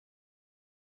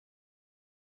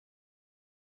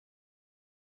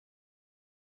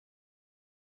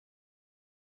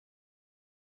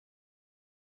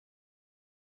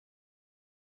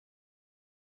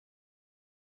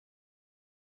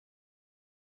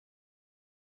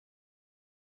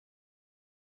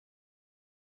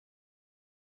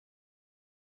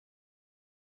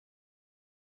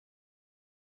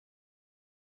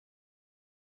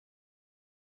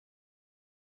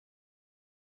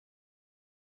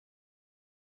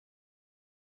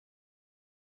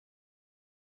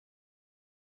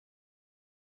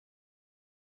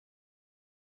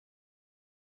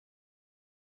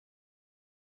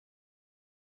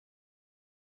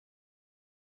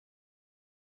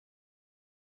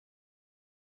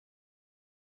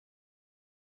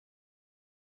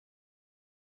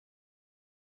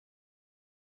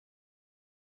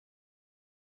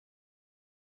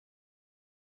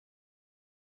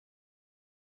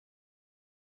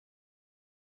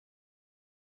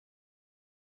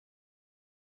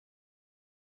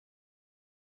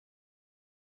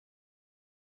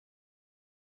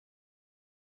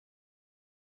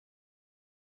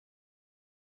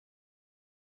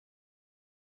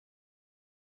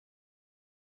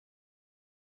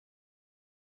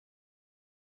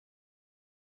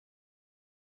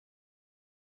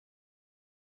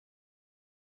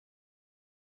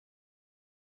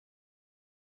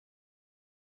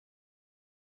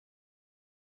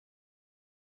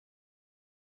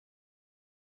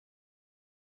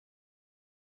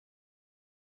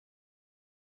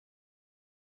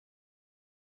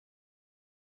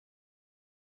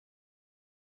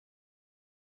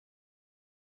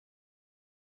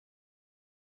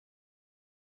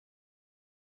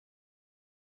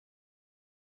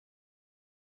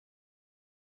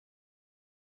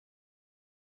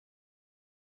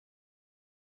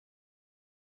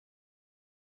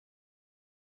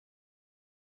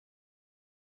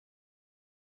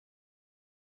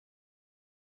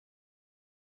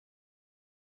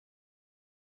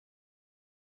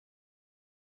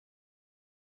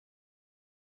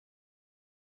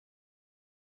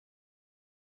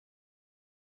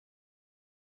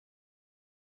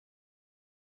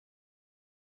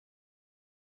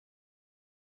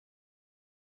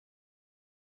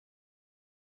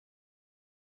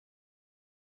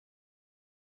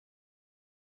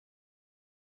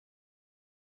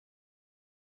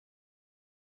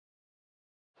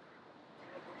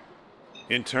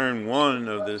In turn one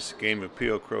of this game of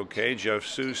Peel Croquet, Jeff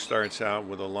Seuss starts out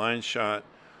with a line shot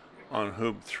on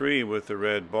hoop 3 with the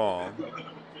red ball.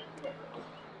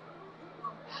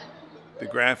 The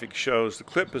graphic shows the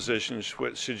clip position,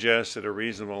 which suggests that a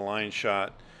reasonable line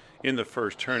shot in the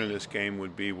first turn of this game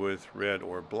would be with red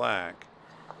or black.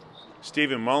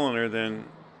 Stephen Mulliner then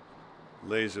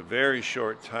lays a very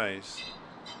short tice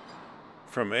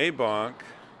from a balk,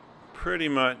 pretty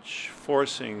much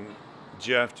forcing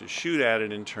Jeff to shoot at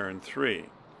it in turn 3.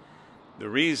 The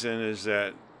reason is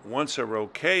that once a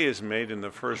Croquet is made in the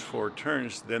first 4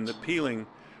 turns, then the peeling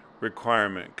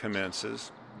requirement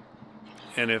commences.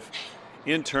 And if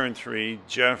in turn 3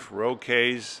 Jeff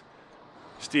Croquets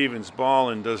Stephen's ball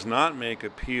and does not make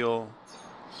a peel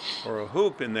or a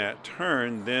hoop in that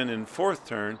turn, then in 4th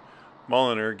turn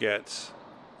Mulliner gets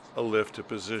a lift to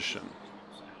position.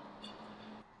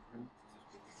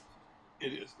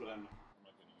 It is, but I'm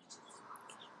not going to use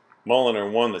it.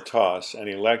 Mulliner won the toss and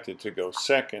elected to go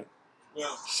second,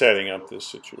 setting up this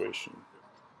situation.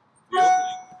 The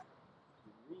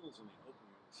rules in the opening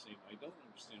are the same. I don't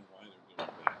understand why they're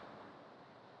doing that.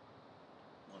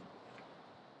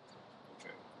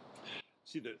 Okay.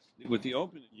 See, with the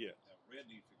opening, red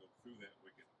needs to go through that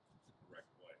wicket the correct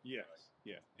way. Yes. Right?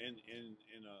 Yeah. And in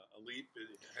a leap,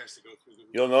 it has to go through the...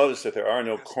 You'll notice that there are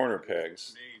no corner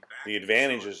pegs. The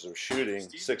advantages of shooting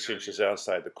 6 inches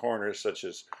outside the corner, such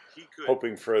as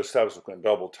hoping for a subsequent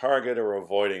double target or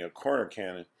avoiding a corner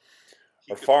cannon,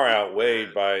 are far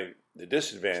outweighed by the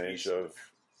disadvantage of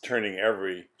turning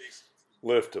every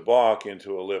lift to balk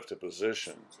into a lift to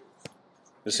position.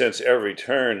 And since every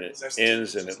turn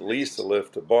ends in at least a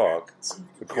lift to balk,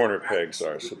 the corner pegs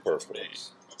are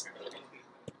superfluous.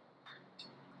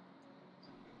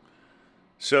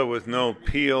 So with no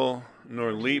peel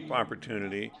nor leap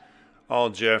opportunity,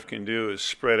 all Jeff can do is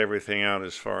spread everything out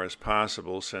as far as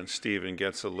possible, since Stephen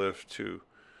gets a lift to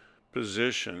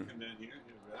position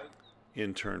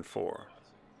in turn 4.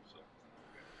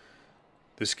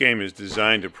 This game is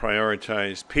designed to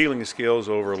prioritize peeling skills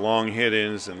over long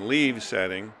hit-ins and leave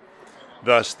setting,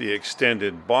 thus the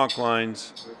extended balk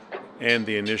lines and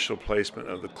the initial placement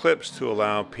of the clips to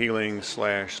allow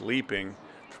peeling/leaping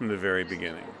from the very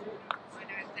beginning.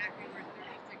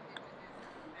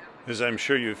 As I'm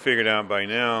sure you've figured out by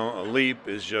now, a leap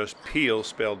is just peel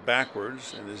spelled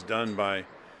backwards and is done by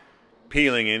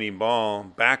peeling any ball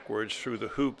backwards through the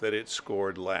hoop that it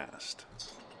scored last.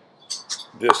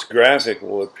 This graphic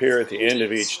will appear at the end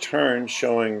of each turn,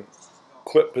 showing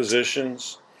clip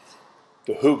positions,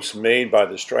 the hoops made by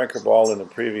the striker ball in the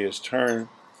previous turn,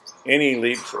 any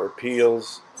leaps or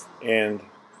peels, and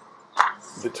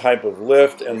the type of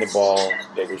lift and the ball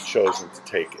that was chosen to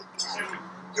take it.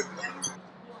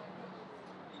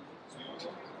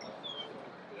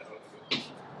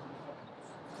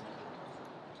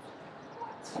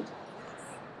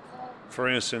 For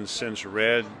instance, since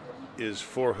red is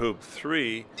for hoop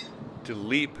 3, to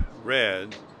leap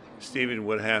red, Stephen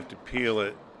would have to peel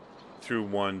it through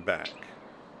 1 back,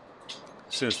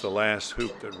 since the last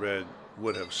hoop that red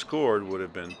would have scored would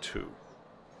have been 2.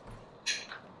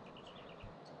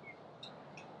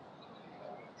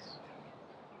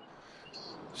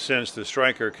 Since the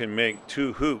striker can make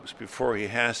 2 hoops before he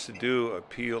has to do a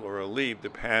peel or a leap, the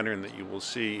pattern that you will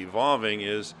see evolving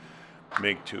is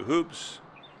make 2 hoops,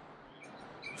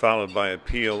 followed by a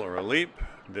peel or a leap,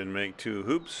 then make 2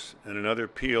 hoops and another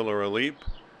peel or a leap,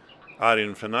 ad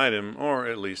infinitum, or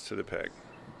at least to the peg.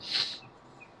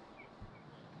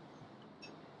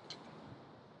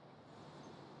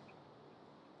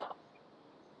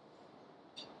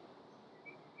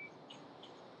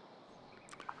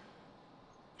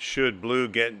 Should blue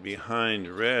get behind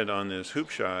red on this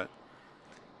hoop shot,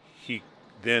 he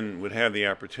then would have the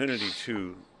opportunity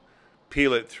to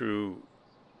peel it through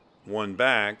 1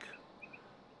 back,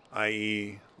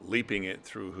 i.e. leaping it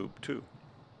through hoop 2.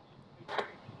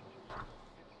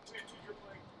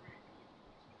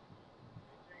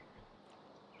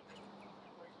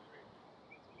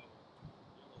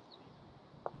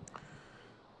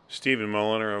 Stephen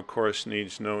Mulliner, of course,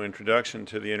 needs no introduction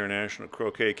to the international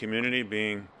croquet community,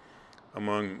 being,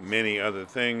 among many other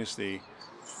things, the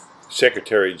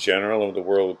Secretary General of the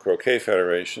World Croquet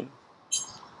Federation,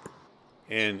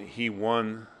 and he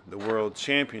won the World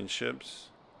Championships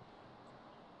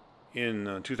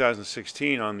in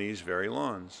 2016 on these very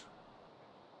lawns.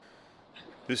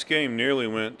 This game nearly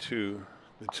went to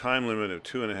the time limit of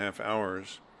 2.5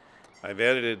 hours. I've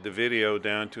edited the video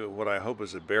down to what I hope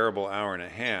is a bearable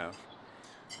 1.5 hours,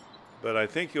 but I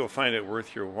think you'll find it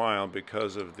worth your while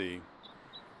because of the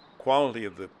quality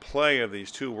of the play of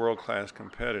these 2 world-class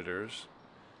competitors,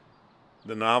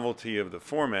 the novelty of the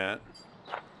format,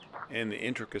 and the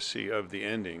intricacy of the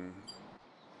ending.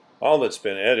 All that's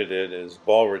been edited is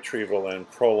ball retrieval and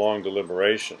prolonged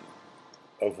deliberation,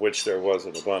 of which there was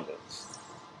an abundance.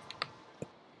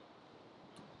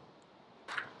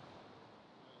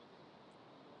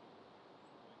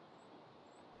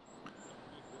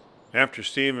 After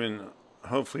Stephen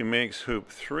hopefully makes hoop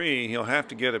 3, he'll have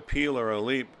to get a peel or a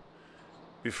leap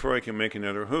before he can make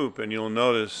another hoop, and you'll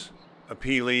notice a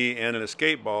peelee and an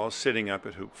escape ball sitting up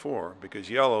at hoop 4, because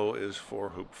yellow is for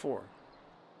hoop 4.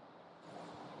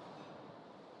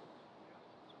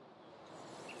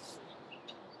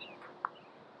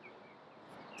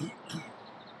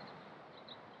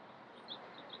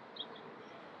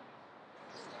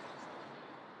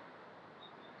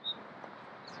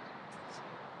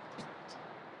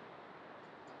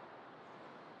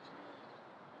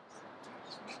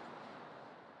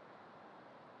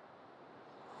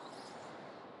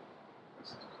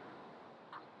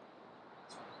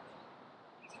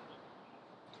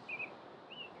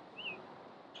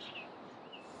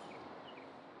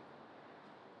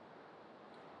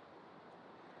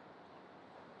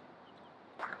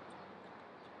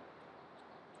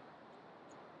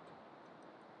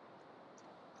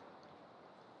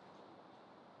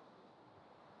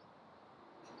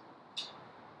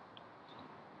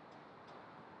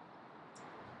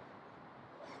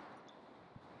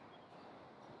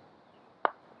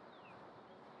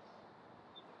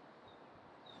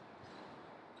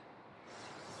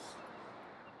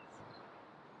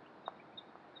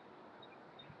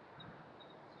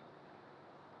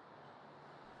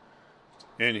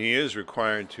 And he is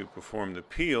required to perform the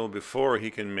peel before he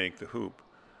can make the hoop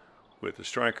with the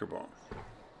striker ball.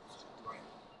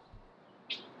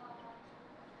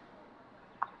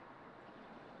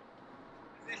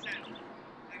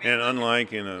 And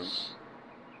unlike in a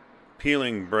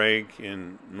peeling break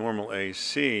in normal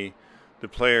AC, the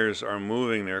players are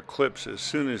moving their clips as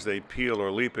soon as they peel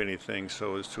or leap anything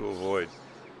so as to avoid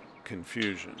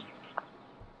confusion.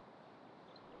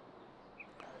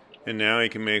 And now he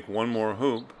can make one more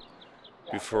hoop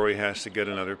before he has to get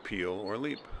another peel or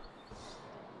leap.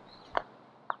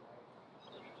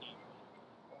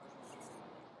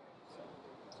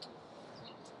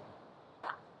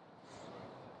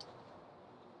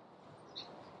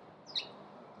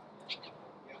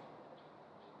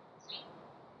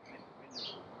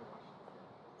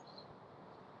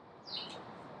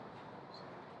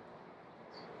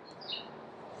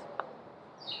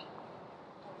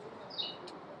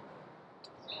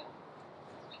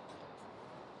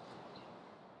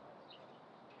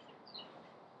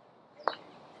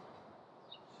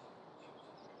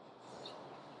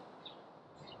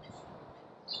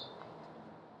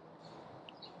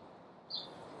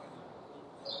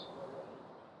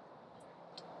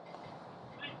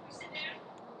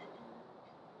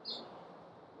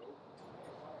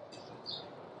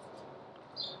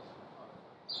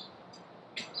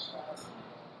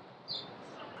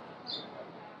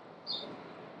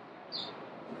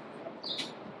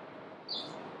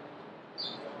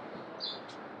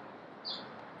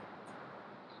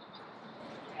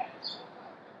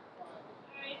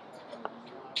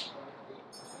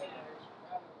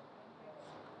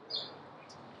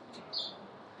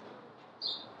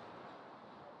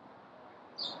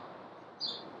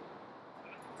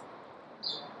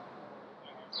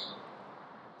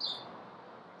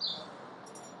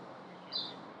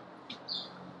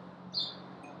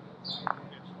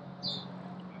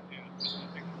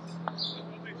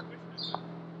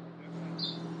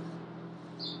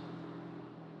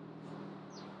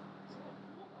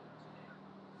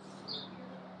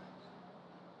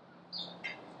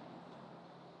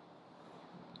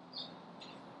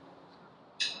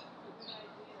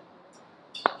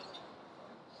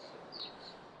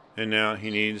 And now he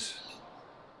needs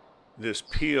this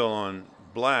peel on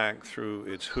black through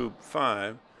its hoop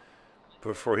 5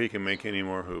 before he can make any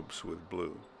more hoops with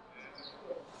blue.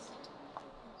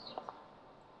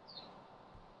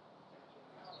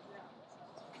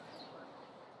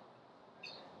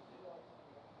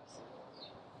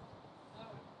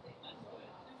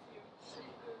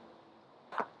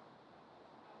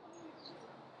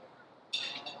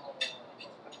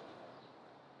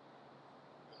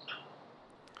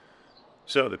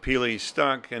 So the peelee's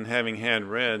stuck, and having had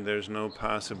red, there's no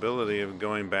possibility of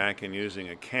going back and using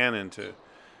a cannon to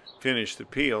finish the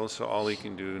peel, so all he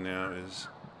can do now is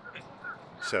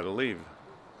set a leave.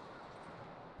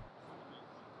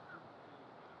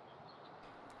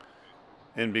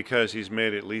 And because he's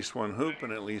made at least one hoop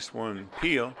and at least one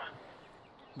peel,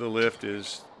 the lift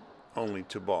is only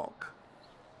to balk.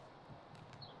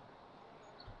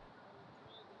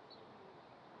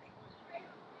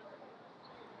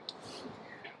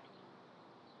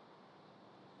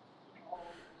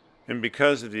 And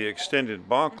because of the extended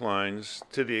balk lines,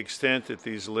 to the extent that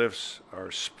these lifts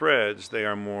are spreads, they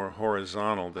are more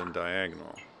horizontal than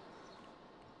diagonal.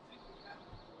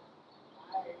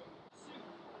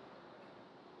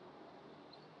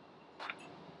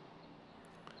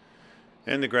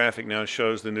 And the graphic now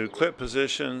shows the new clip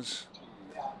positions,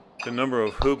 the number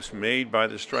of hoops made by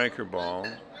the striker ball,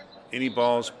 any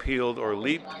balls peeled or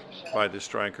leaped by the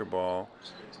striker ball,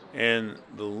 and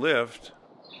the lift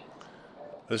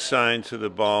assigned to the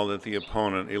ball that the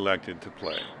opponent elected to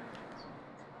play.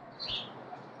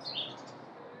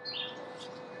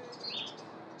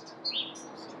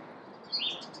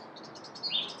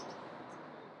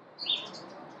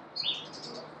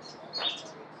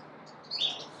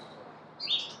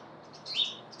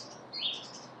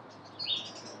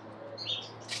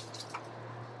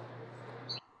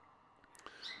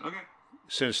 Okay.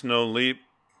 Since no leap,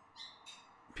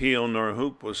 peel, nor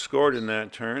hoop was scored in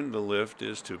that turn, the lift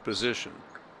is to position.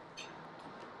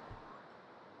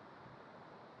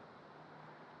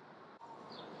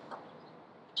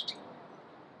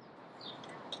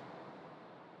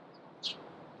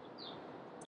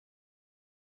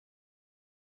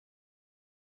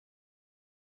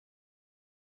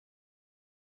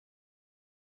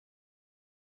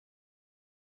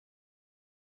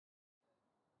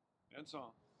 That's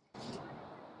all.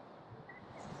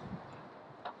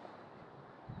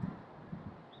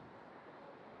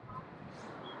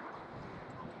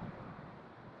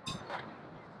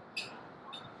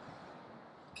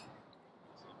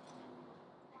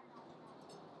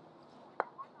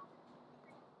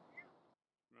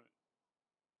 Right.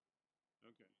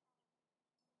 Okay.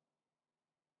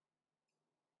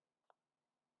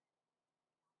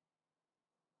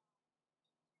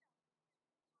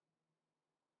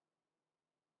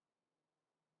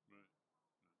 Right.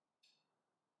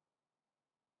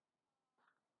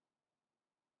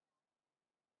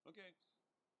 Okay.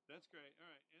 That's great. All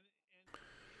right. And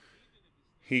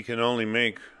He can only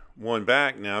make one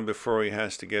back now before he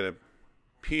has to get a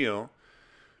peel,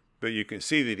 but you can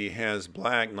see that he has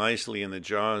black nicely in the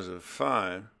jaws of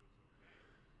 5.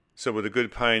 So with a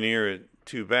good pioneer at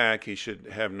 2 back, he should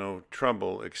have no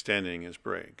trouble extending his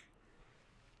break.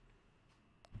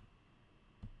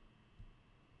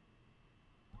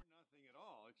 or nothing at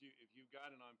all. If you've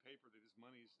got it on paper that his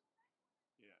money's,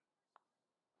 yeah,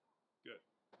 good.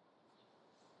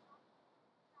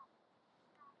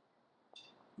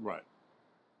 Right.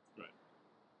 Right.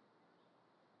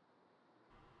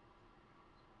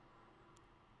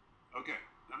 Okay.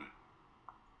 All right.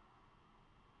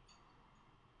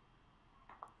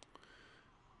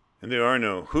 And there are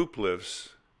no hoop lifts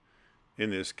in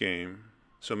this game,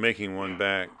 so making one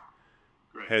back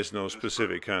Great. has no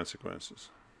specific consequences.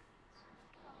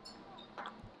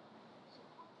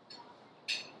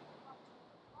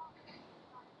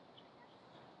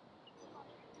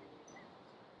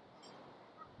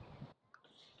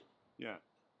 Yeah.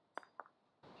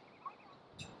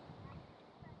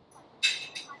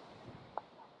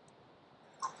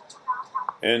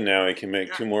 And now he can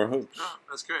make 2 more hoops. Oh,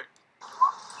 that's great.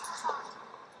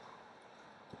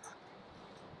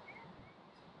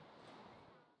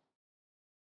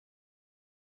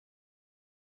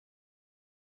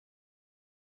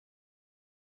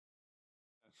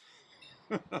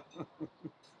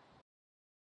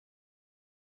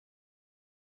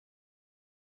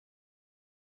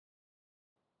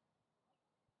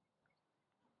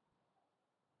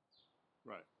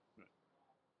 Right. Right.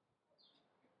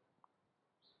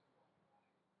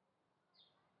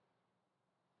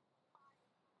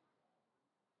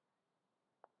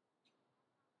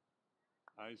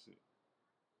 I see.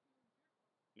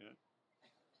 Yeah.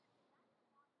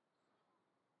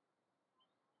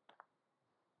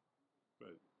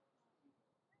 But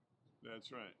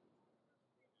that's right.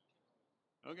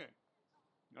 Okay.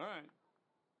 All right.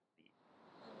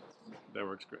 That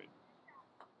works great.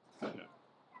 Yeah.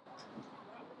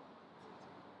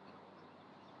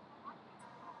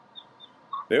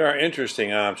 There are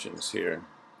interesting options here.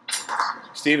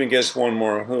 Steven gets 1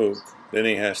 more hoop, then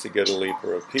he has to get a leap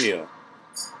or a peel.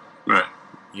 Right.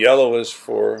 Yellow is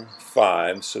for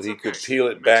 5, so he could peel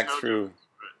it back through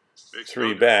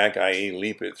 3 back, i.e.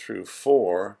 leap it through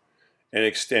 4, and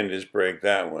extend his break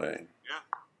that way.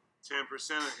 Yeah.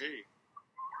 10% of hey.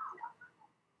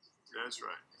 That's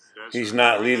right. That's He's right.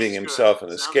 not Everything's leaving good. himself in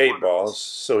the Sounds skate wonderful. balls,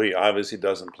 so he obviously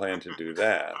doesn't plan to do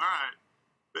that. All right.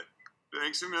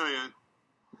 Thanks a million.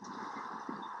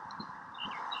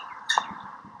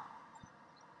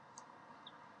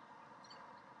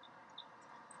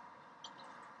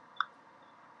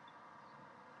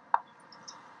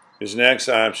 His next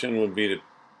option would be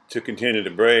to to continue to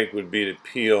break would be to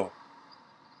peel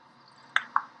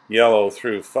yellow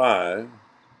through 5.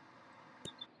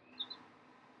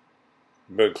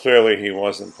 But clearly he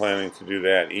wasn't planning to do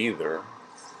that either.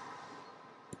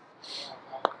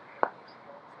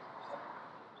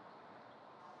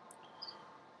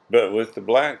 But with the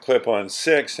black clip on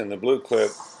 6 and the blue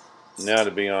clip now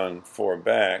to be on 4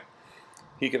 back,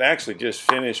 he could actually just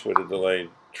finish with a delayed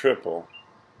triple,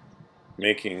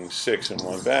 making 6 and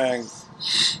 1 back,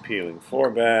 peeling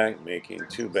 4 back, making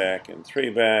 2 back and 3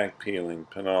 back, peeling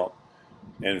penult,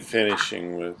 and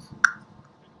finishing with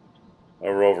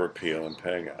a rover peel and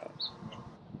peg out.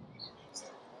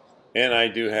 And I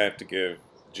do have to give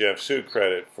Jeff Sue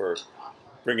credit for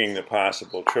bringing the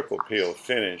possible triple peel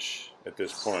finish at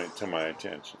this point to my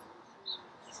attention.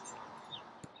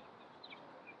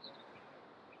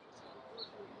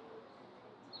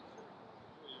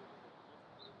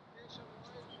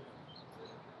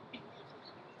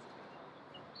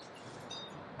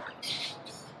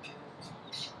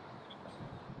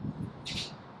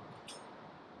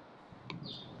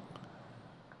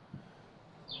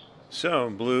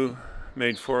 So blue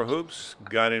made 4 hoops,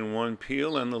 got in 1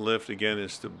 peel, and the lift again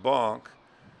is to balk.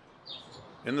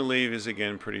 And the leave is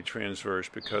again pretty transverse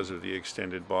because of the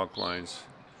extended balk lines.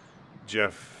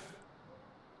 Jeff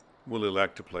will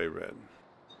elect to play red.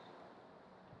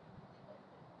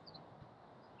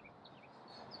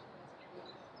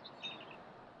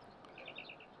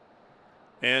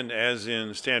 And as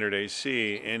in standard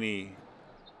AC, any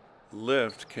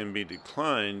lift can be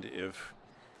declined if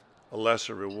a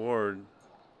lesser reward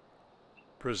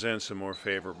presents a more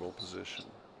favorable position.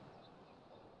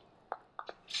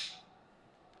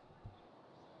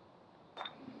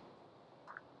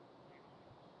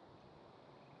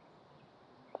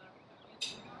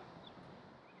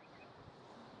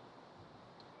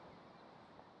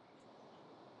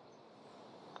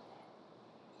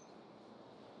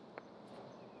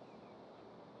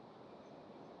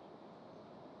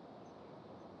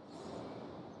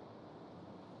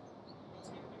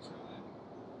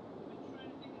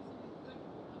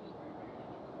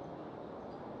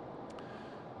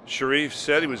 Sharif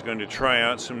said he was going to try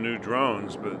out some new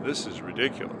drones, but this is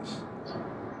ridiculous.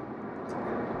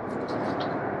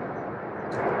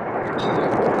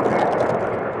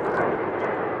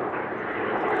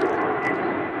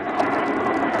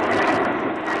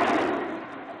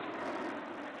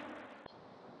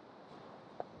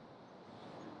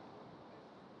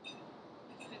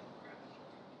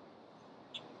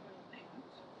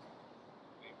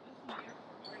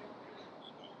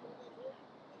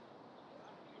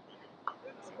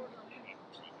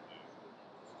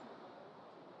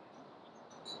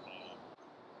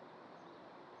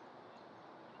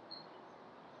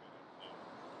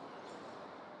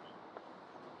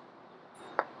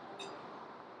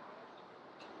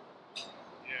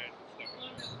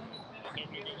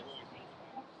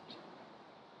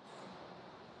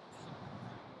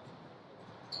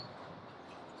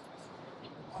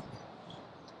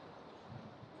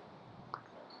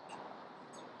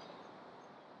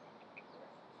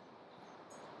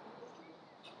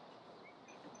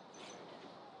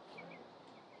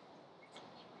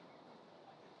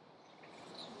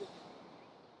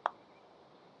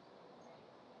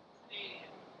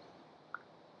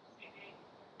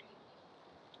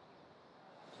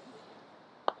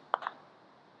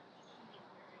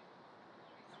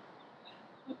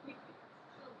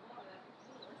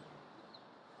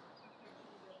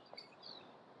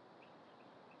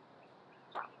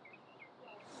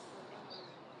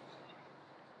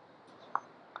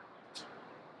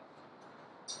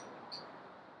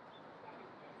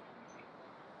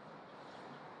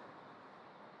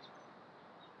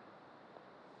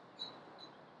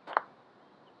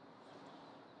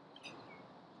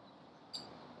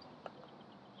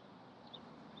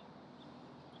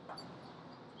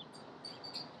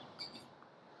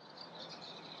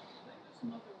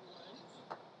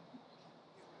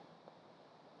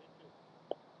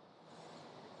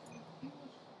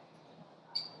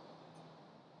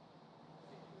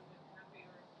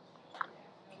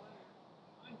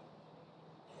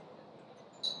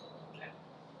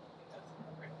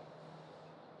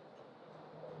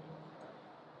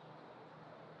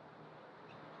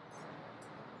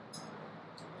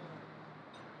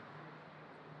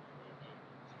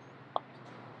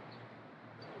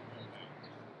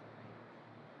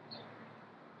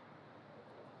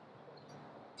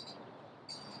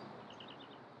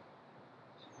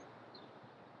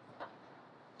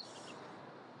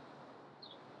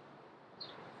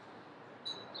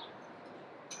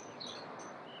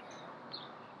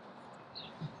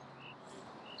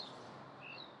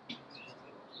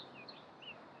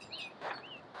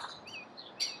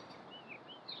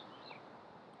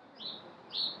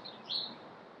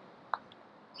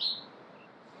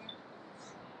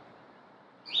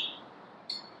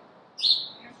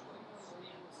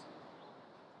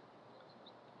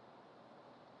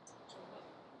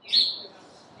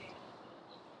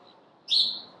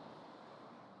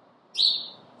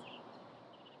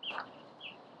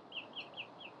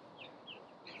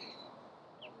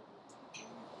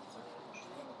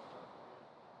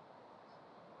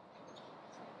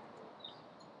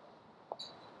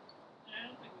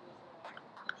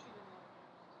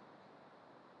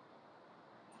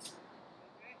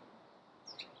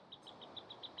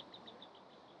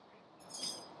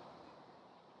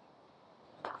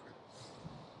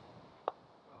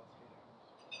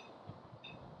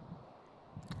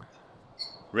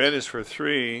 Red is for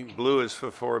 3, blue is for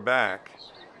 4 back.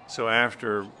 So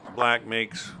after black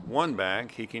makes 1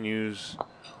 back, he can use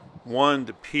 1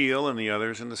 to peel and the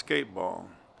others in the skate ball.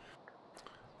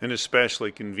 An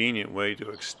especially convenient way to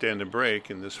extend a break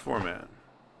in this format.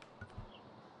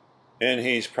 And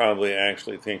he's probably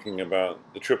actually thinking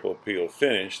about the triple peel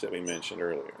finish that we mentioned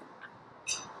earlier.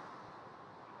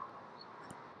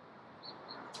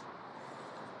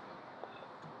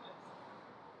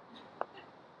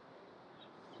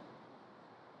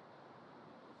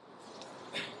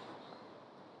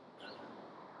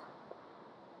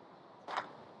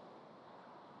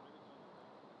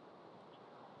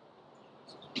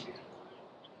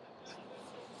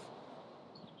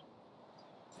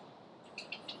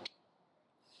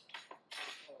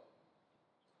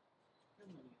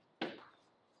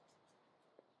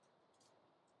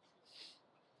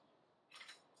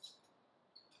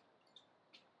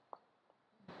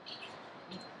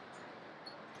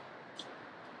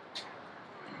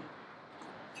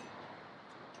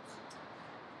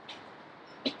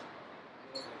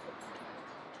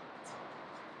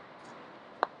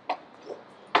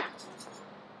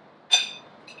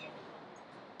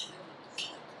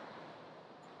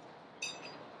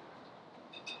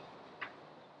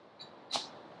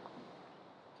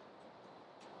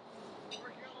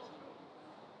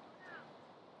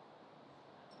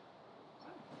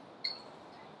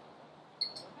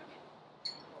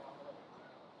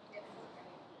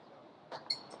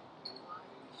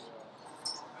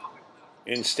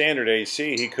 In standard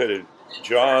AC, he could have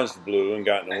jaws blue and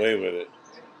gotten away with it.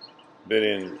 But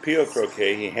in peel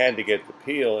croquet, he had to get the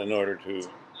peel in order to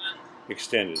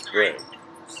extend his break. Well,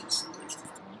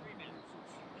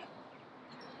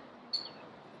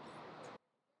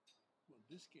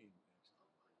 this game,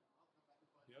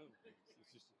 the other thing is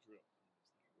just a drill.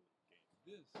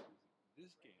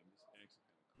 This game is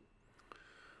actually kind of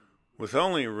cool. With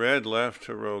only red left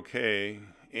to Croquet,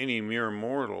 any mere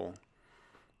mortal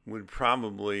would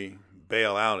probably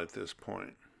bail out at this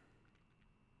point.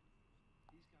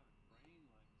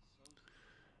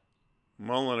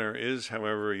 Mulliner is,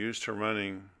 however, used to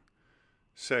running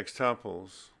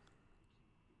sextuples.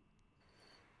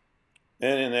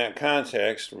 And in that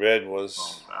context, red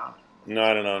was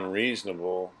not an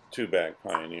unreasonable 2-back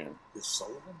pioneer. Is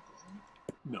Sullivan?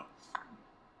 No.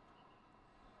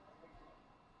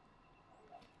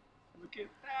 Look at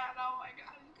that! Oh my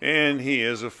God! And he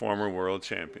is a former world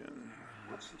champion.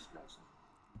 What's this guy's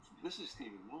name? This is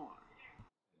Stephen Mulliner.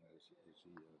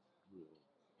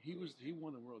 He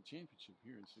won a world championship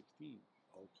here in '16.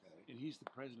 Okay. And he's the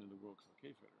president of the World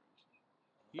Croquet Federation.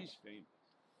 He's famous.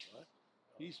 What?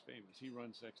 He's famous. He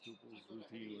runs sextuples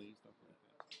routinely, stuff like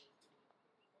that.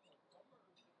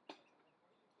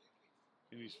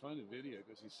 And he's fun to video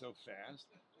because he's so fast.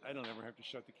 I don't ever have to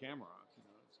shut the camera off. You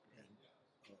know, it's great. And,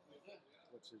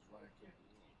 what's his ranking?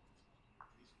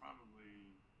 He's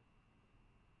probably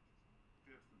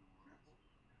 5th in the world.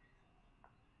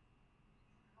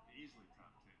 Easily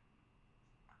top 10.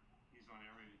 He's on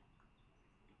every.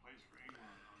 He plays for England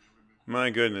on every. My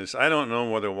goodness, I don't know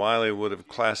whether Wiley would have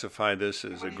classified this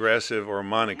as aggressive or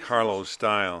Monte Carlo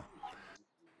style.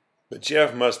 But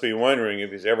Jeff must be wondering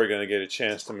if he's ever going to get a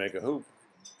chance to make a hoop.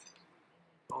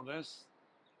 Oh, that's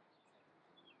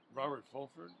Robert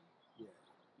Fulford? Yeah.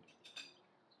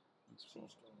 That's Fulford.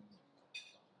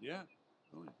 Yeah.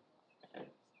 Oh, yeah.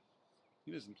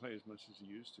 He doesn't play as much as he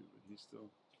used to, but he's still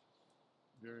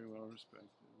very well respected.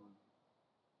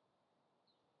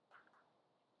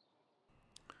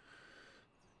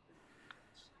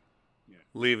 Yeah.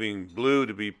 Leaving blue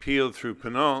to be peeled through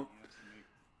Pinot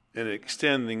and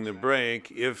extending the break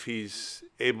if he's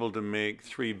able to make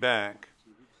 3 back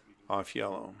off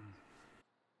yellow.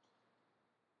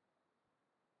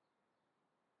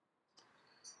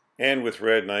 And with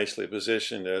red nicely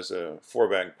positioned as a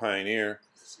 4-back pioneer,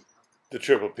 the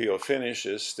triple peel finish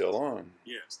is still on.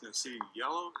 Yes. Now, see,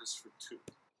 yellow is for 2.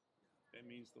 That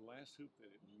means the last hoop that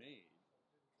it made,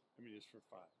 is for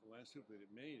 5. The last hoop that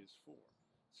it made is 4.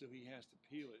 So he has to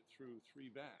peel it through 3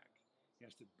 back. He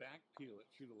has to back peel it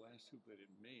through the last hoop that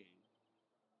it made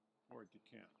for it to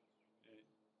count.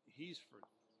 And he's for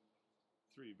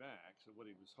 3 back, so what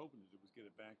he was hoping to do was get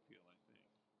a back peel, I think.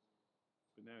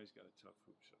 But now he's got a tough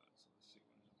hoop shot, so let's see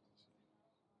what happens.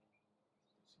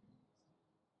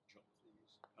 Jump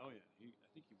these. Oh yeah, I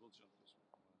think he will jump this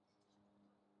one.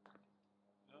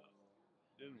 No,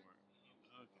 didn't work.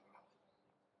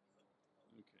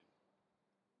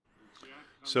 Okay.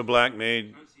 So black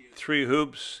made 3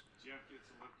 hoops,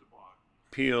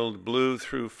 peeled blue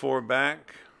through 4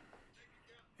 back,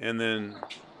 and then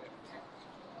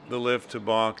the lift to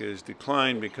balk is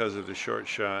declined because of the short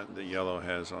shot that yellow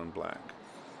has on black.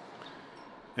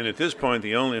 And at this point,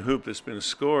 the only hoop that's been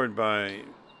scored by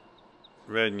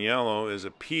red and yellow is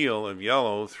a peel of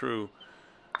yellow through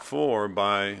 4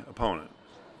 by opponent.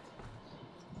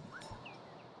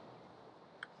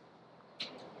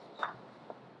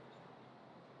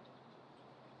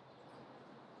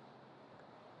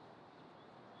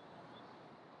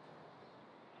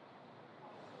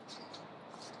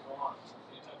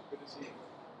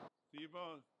 See you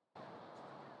both.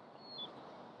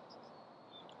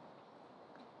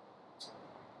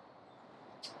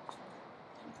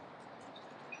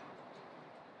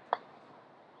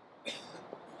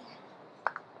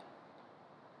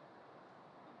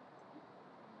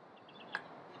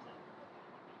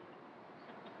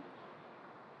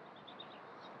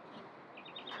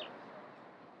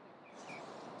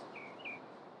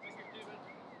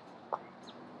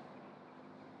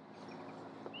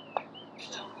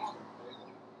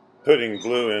 Putting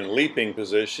blue in leaping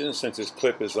position since his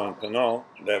clip is on penult.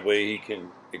 That way he can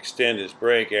extend his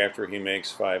break after he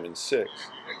makes 5 and 6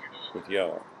 with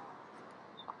yellow.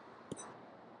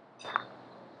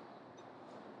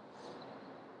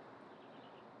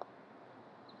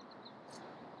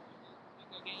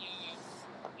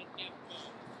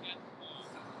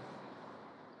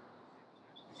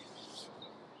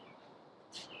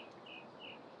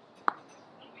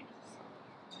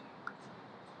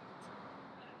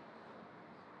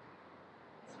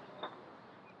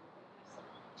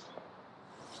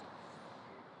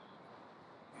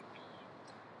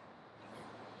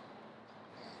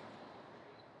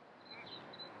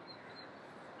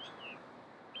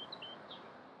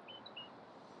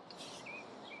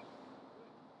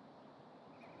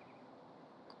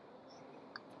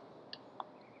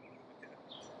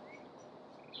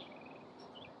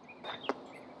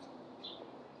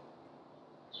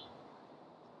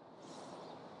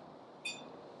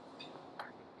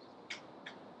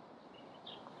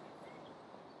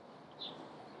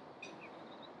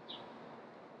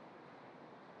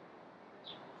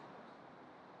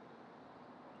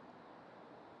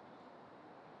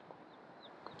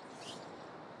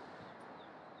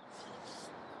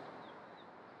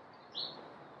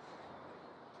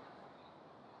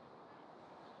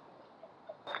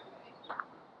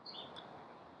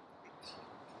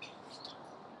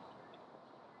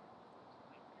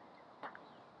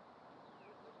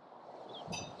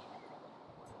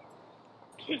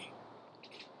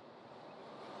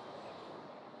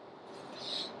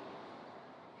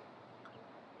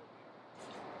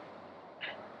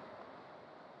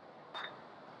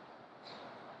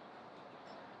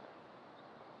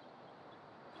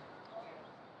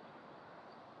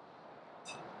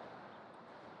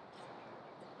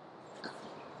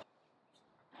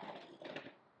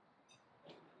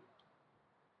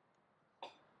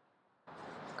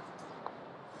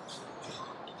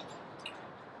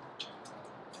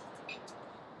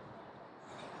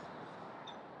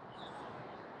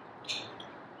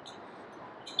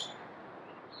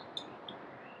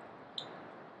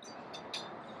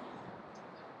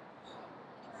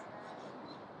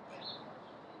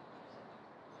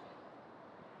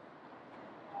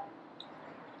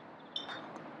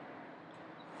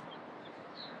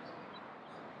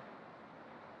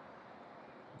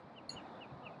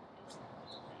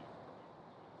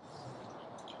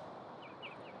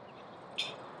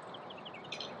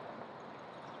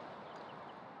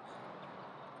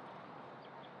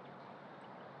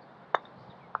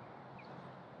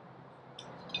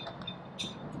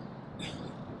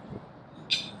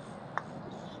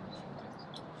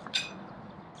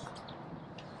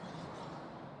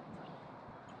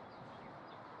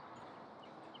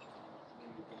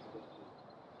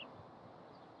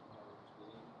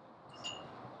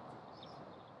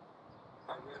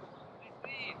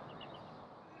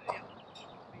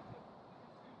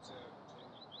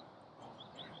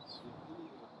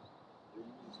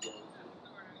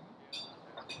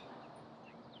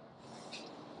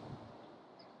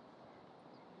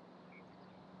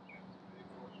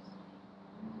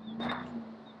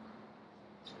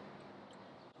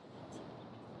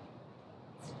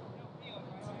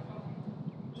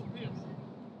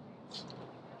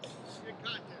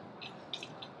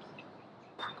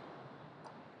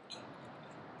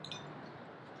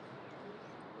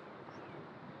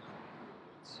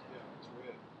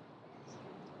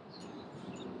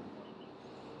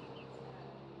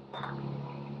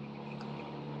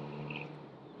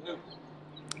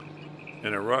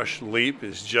 And a rush leap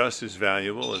is just as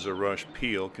valuable as a rush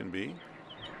peel can be.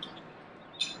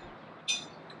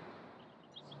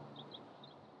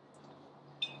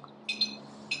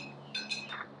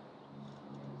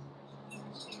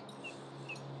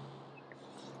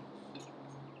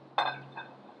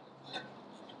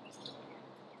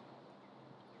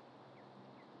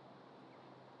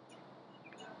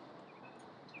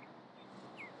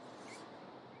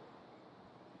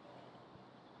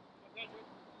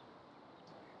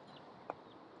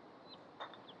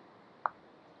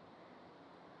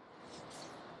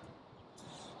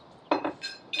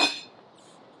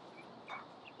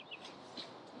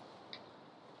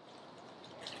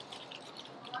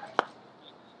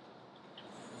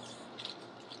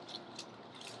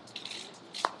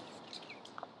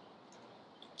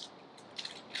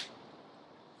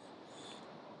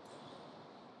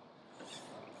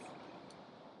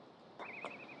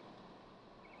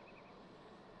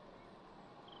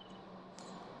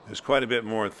 There's quite a bit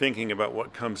more thinking about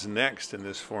what comes next in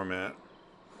this format.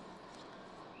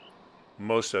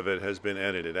 Most of it has been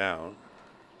edited out.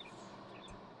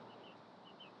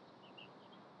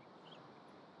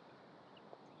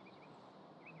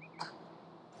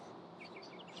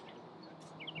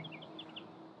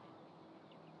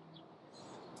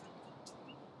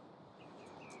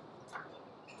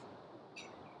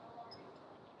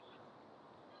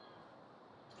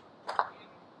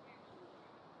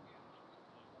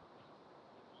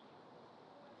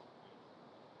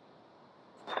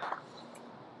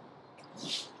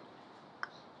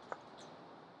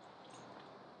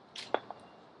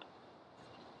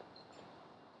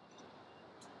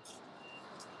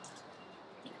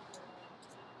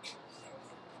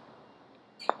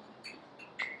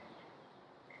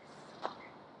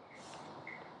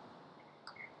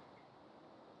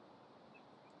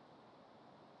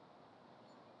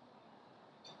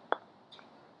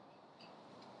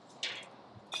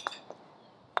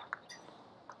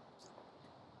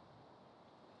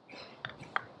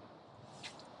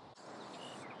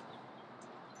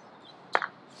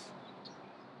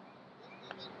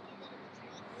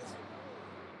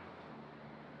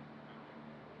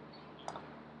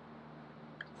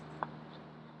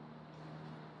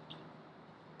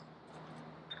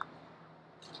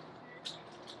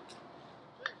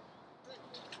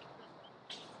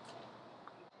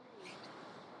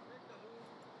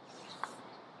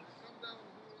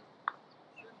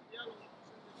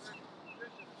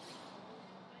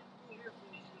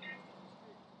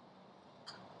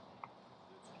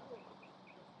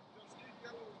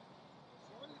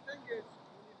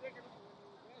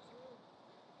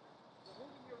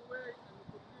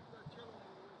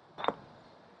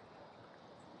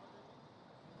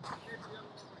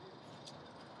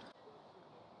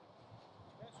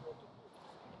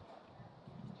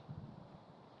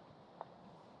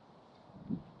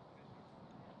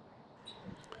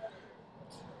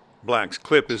 Black's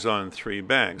clip is on 3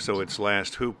 back, so its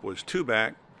last hoop was 2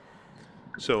 back.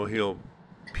 So he'll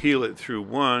peel it through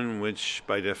 1, which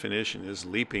by definition is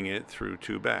leaping it through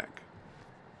 2 back.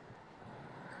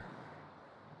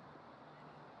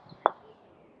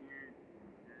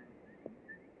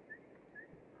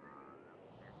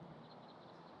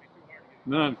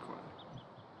 Not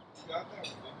quite.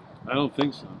 I don't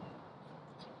think so.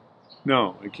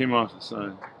 No, it came off the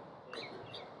side.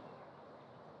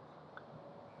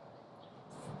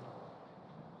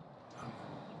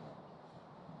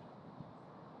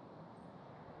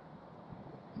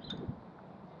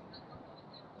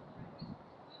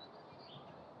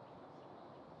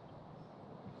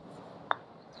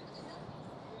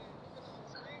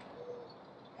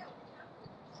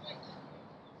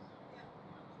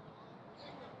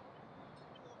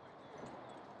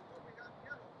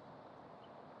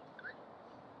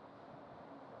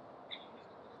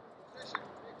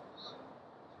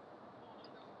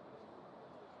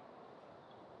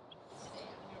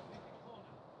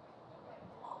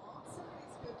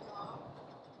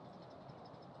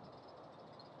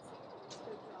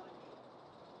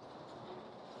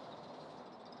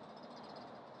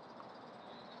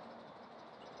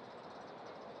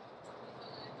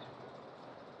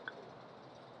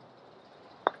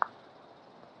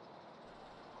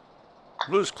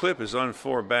 Blue's clip is on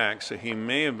 4 back, so he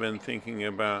may have been thinking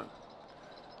about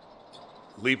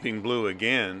leaping blue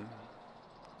again.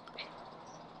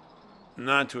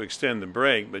 Not to extend the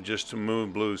break, but just to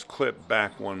move Blue's clip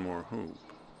back 1 more hoop.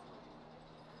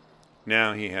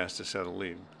 Now he has to set a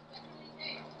lead.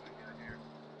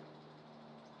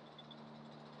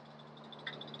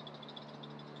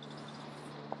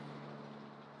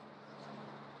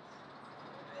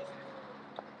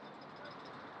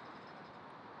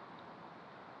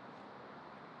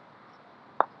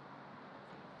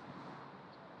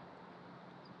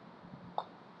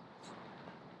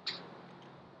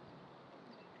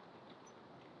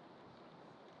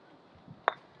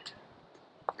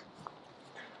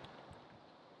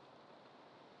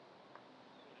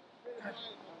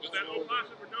 Was that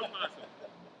opossum or no possum?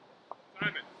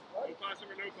 Simon, opossum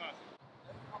or no possum?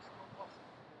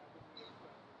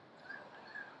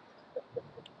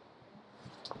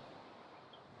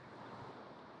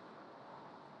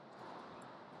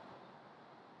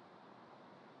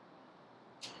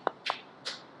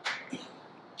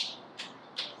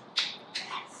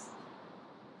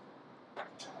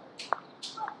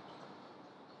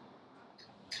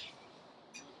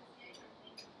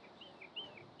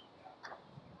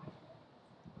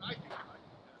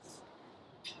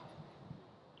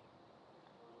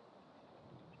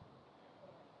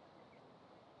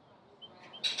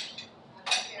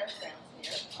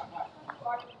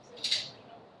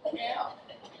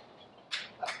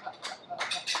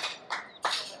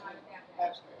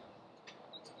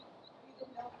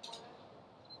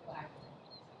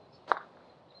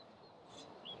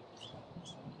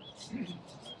 Is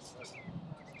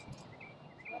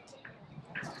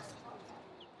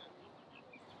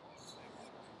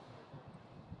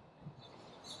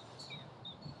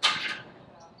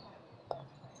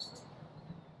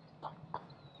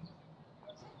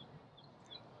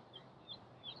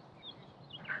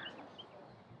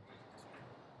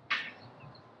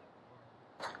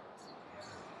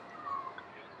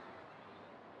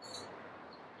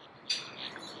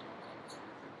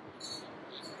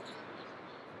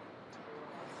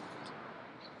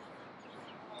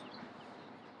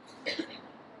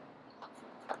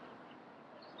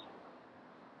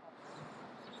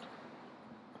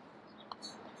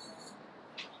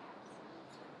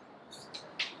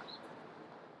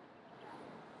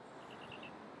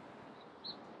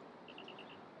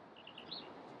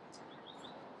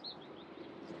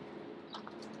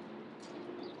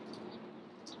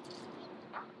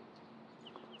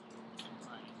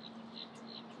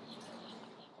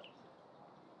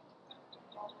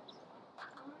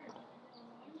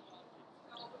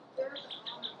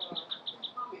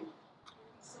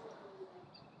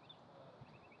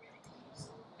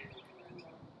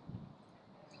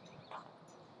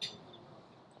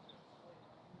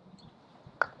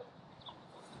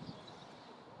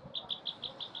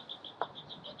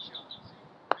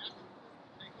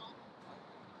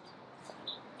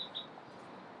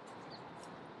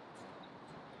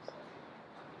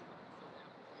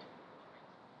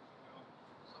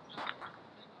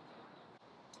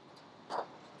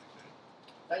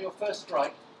that your first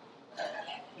strike?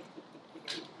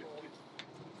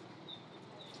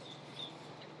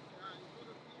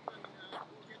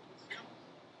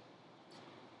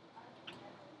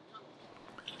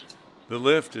 The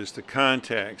lift is to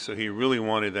contact, so he really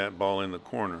wanted that ball in the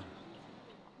corner.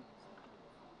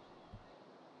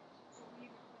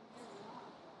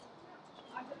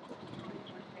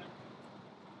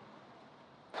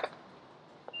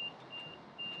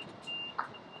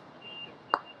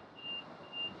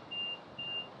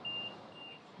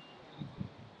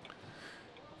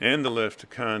 And the lift to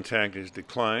contact is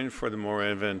declined for the more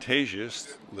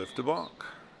advantageous lift to balk.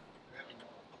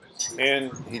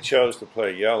 And he chose to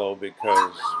play yellow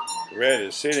because red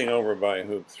is sitting over by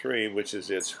hoop 3, which is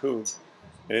its hoop,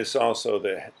 and it's also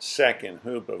the second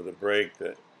hoop of the break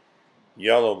that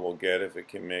yellow will get if it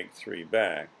can make 3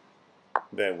 back.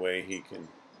 That way he can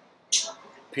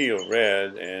peel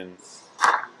red and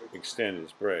extend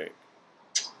his break.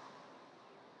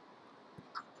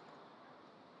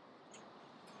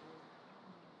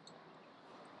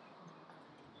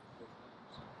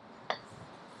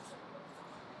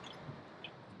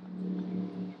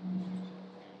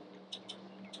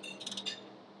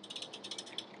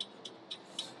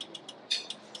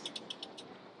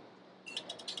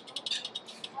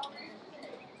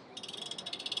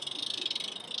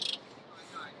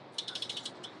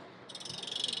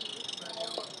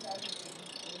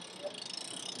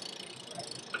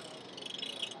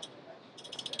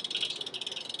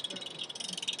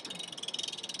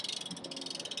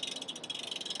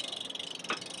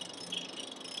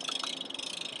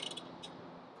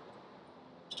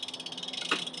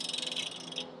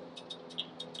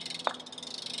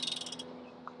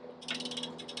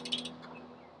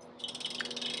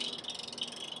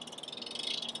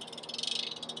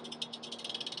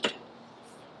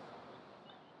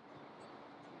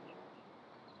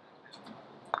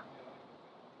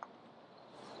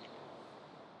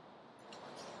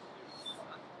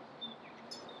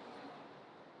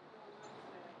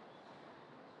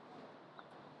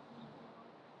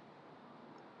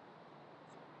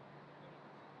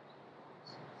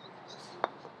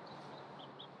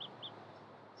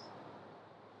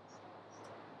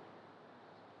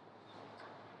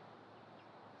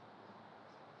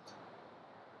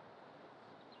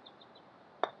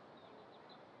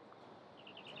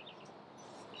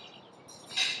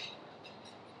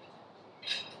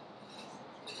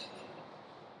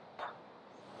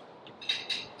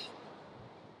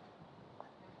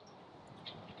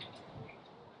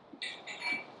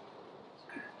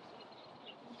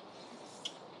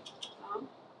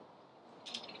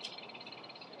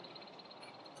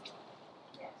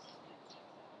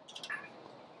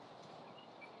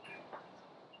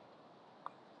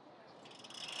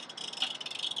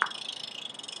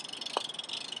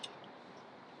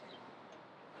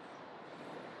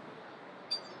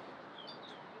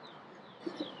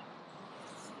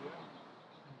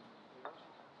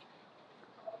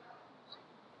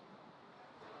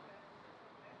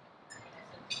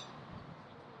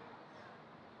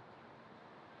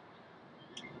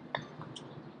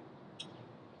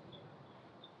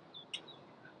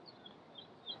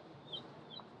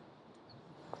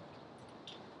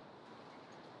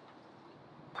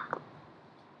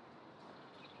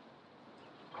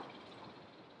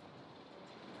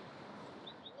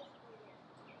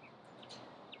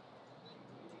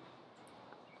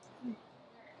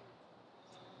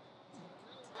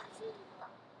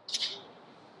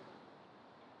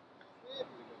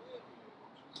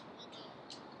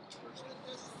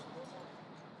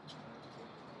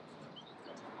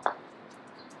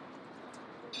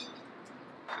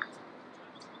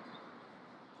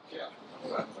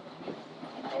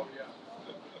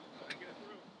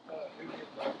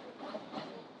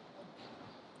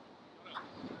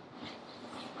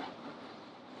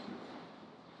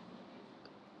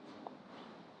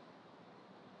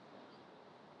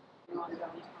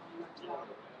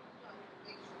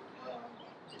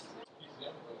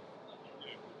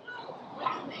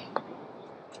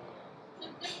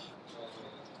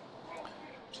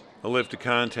 A lift to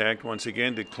contact once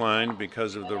again declined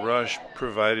because of the rush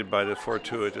provided by the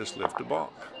fortuitous lift to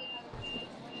balk.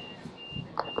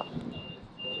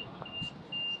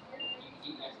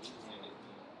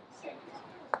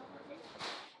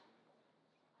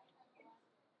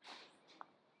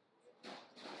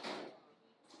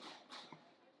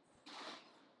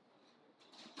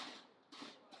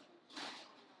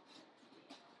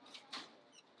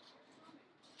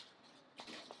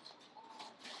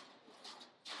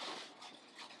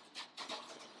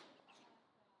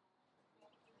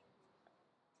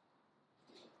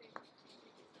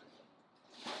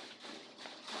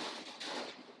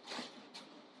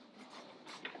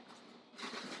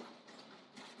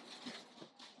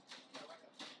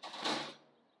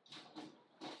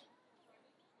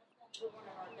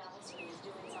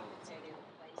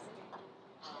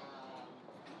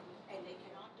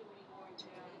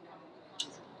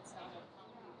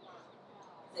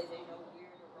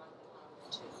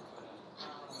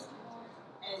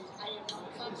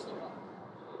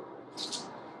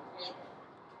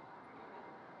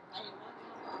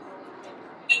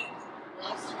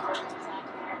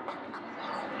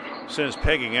 Since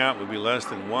pegging out would be less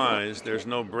than wise, there's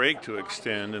no break to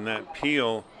extend, and that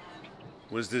peel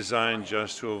was designed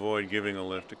just to avoid giving a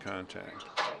lift to contact.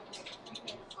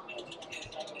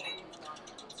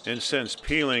 And since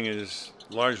peeling is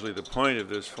largely the point of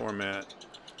this format,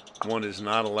 one is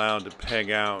not allowed to peg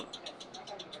out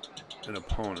an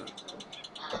opponent.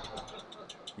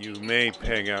 You may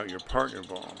peg out your partner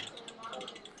ball,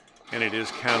 and it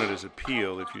is counted as a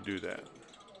peel if you do that.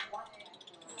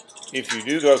 If you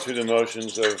do go through the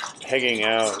motions of pegging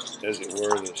out, as it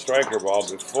were, the striker ball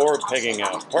before pegging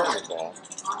out partner ball,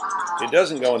 it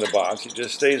doesn't go in the box. It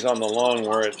just stays on the lawn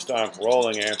where it stopped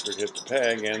rolling after it hit the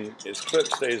peg, and its clip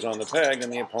stays on the peg,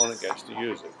 and the opponent gets to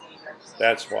use it.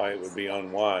 That's why it would be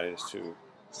unwise to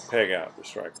peg out the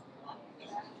striker.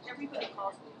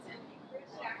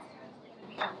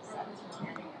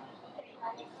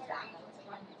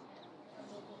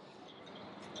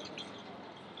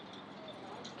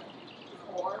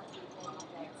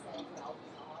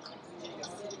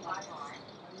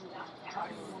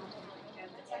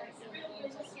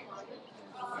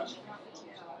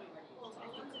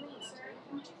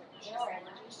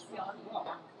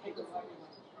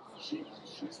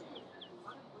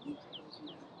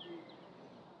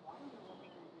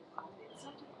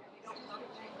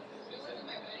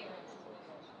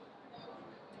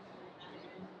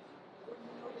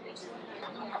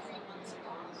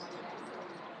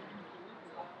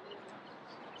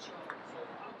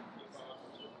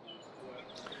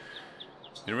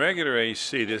 In regular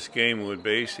AC, this game would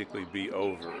basically be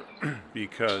over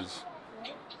because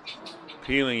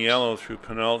peeling yellow through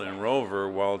Penult and Rover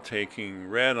while taking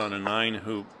red on a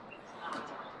 9-hoop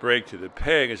break to the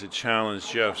peg is a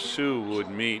challenge Jeff Sue would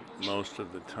meet most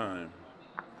of the time.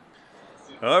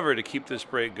 However, to keep this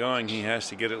break going, he has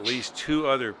to get at least 2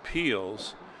 other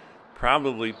peels,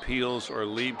 probably peels or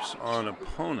leaps on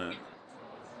opponent.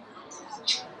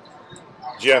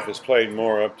 Jeff has played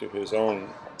more up to his own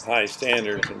high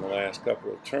standards in the last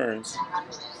couple of turns.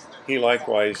 He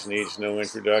likewise needs no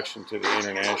introduction to the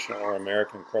international or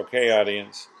American croquet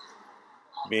audience,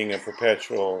 being a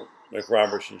perpetual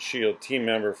McRobertson Shield team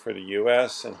member for the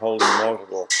U.S. and holding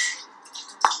multiple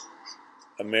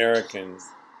American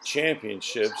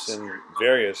championships in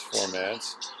various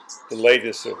formats, the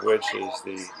latest of which is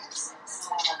the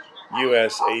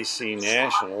USAC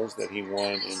Nationals that he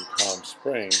won in Palm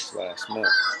Springs last month.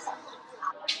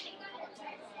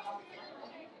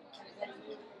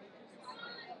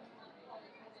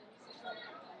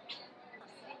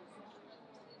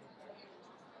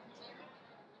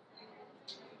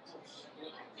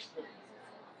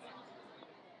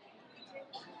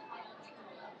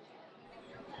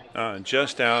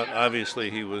 Just out, obviously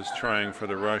he was trying for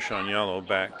the rush on yellow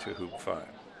back to hoop 5.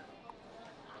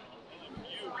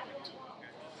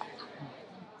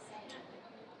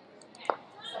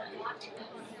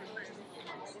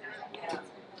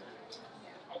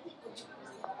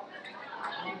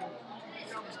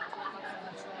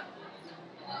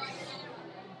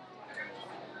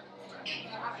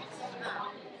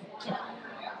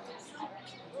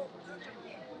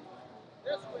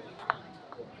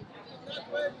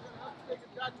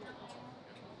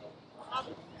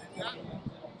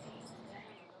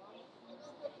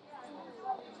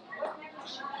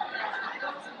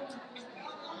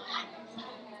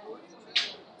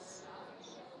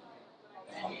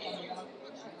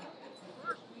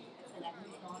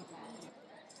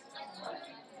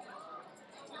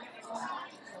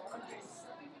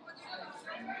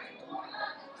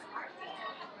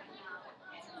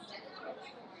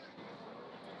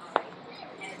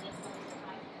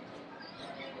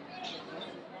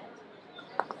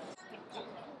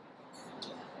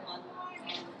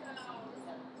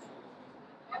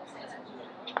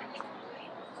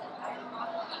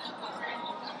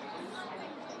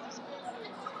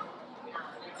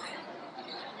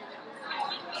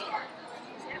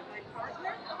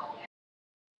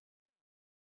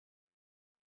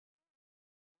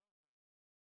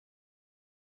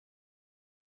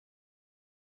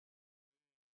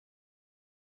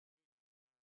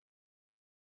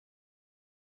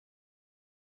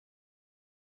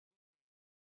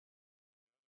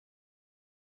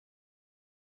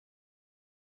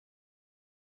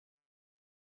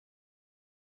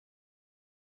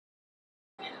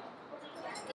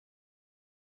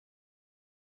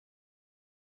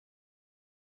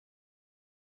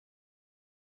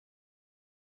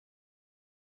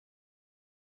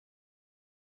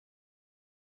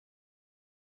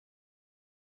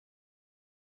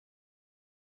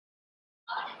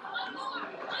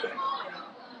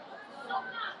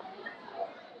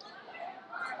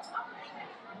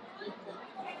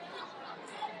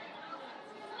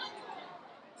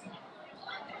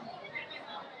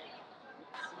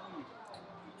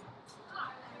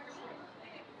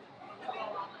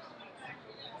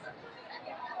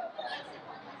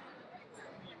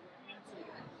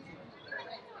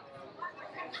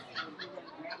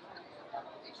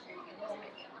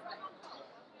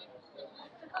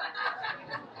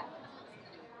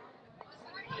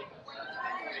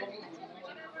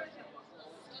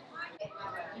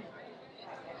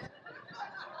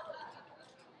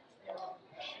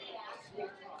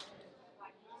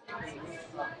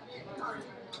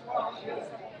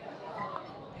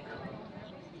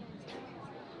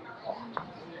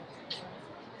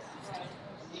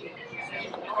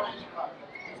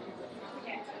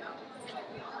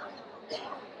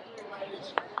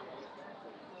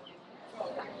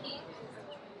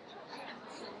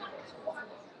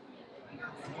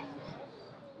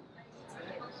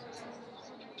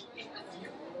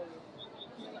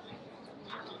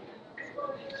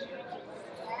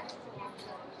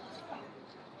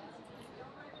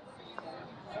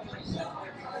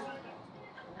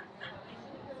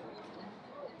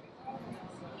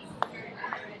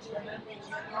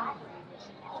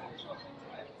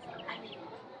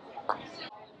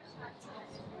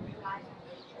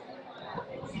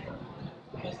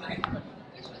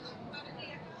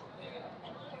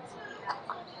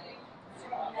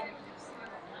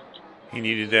 He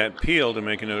needed that peel to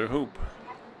make another hoop.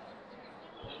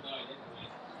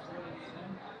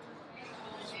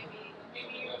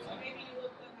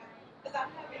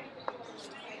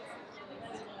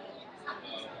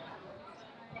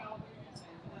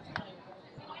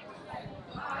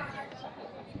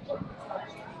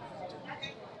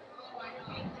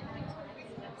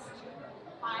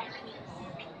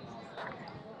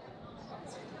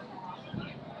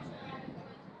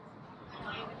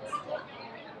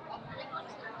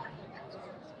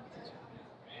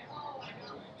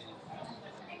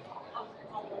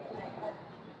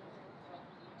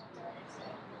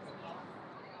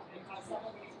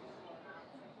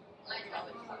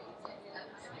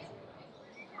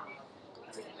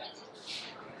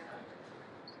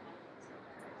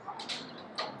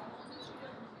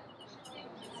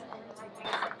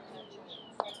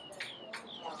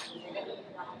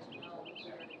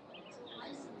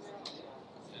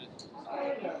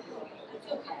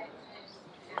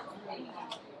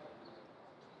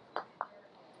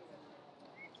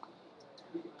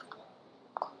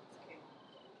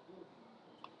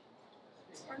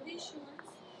 Are these yours?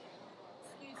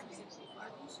 Excuse me. Are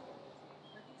these yours?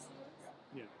 Are these yours?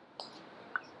 Yeah.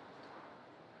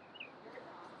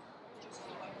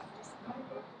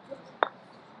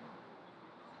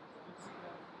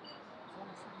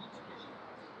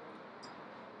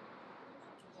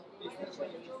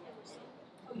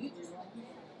 Oh, you just want me?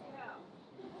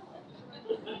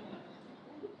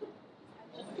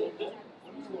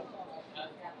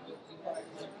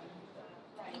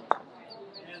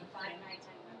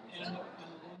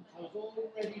 I was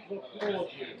all ready to applaud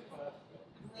you for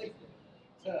a great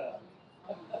turn.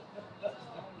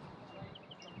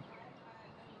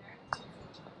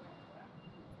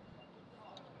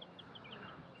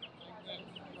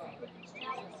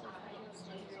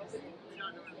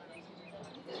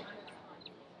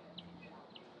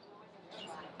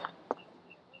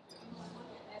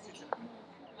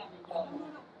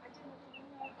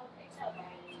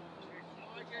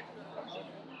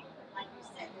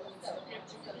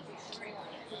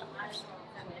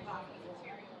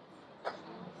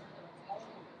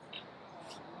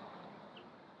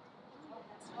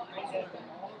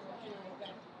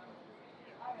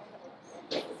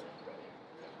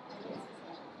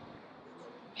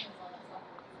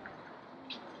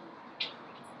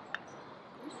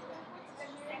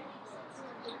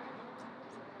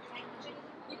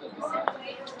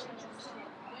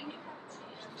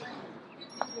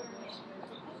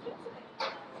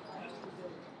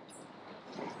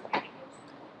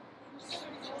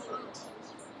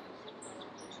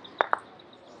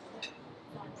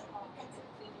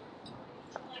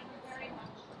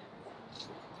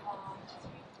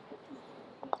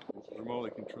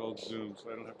 Remotely controlled zoom, so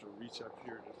I don't have to reach up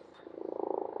here to.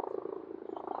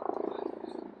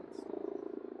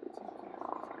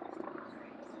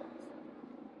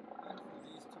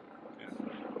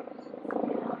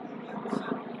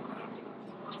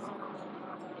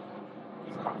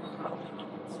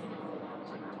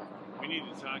 We need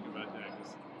to talk about that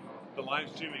because the live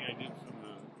streaming I did from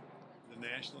the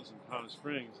Nationals in Palm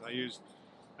Springs, I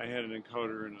had an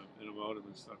encoder and a modem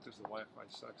and stuff because the Wi-Fi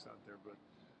sucks out there. But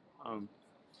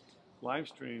live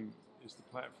stream is the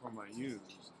platform I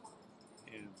use,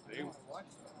 and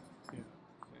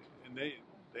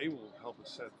they will help us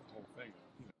set the whole thing up,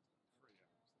 free hours.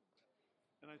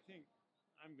 And I think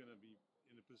I'm going to be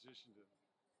in a position to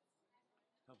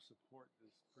help support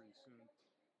this pretty soon.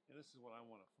 And this is what I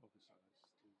want to focus on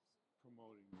is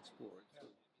promoting the sport.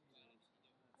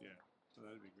 Yeah, so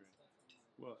that'd be great.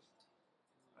 Well,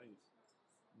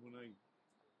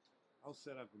 I'll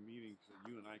set up a meeting so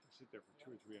you and I can sit there for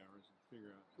 2 or 3 hours and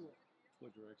figure out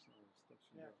what direction all this stuff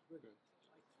should go. Good.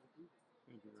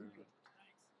 Thank you very much.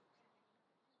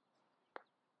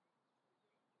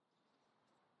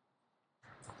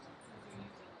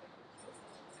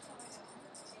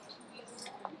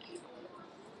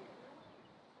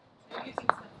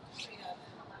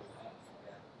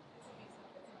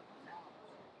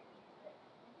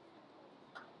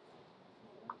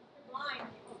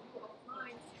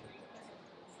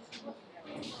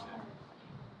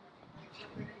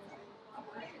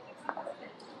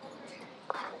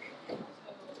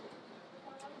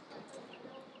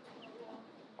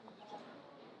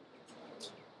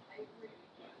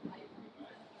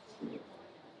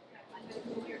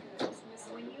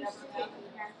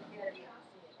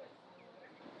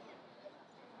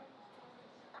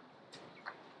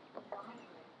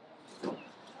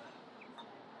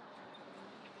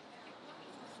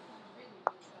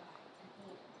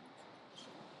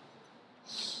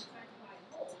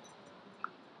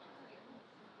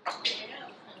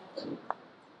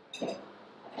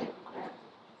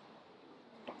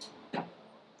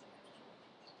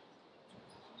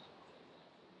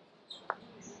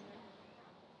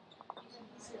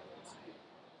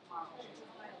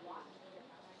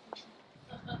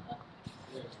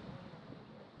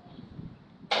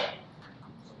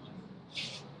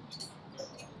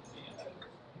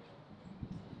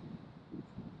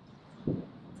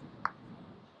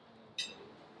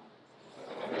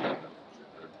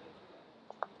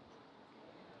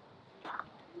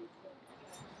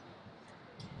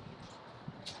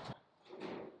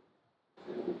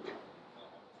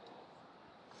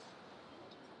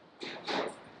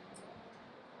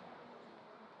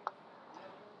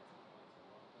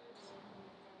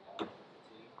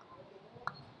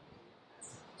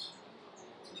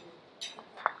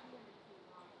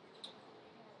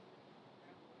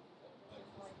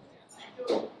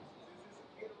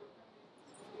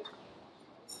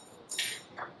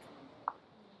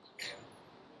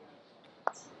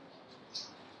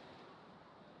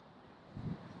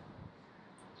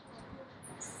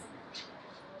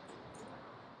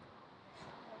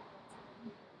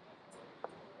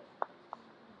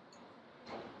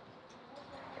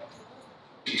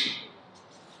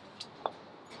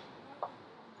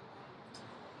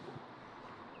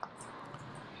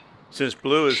 Since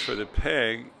blue is for the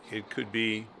peg, it could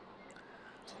be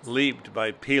leaped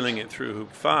by peeling it through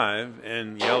hoop 5,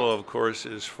 and yellow, of course,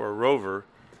 is for rover.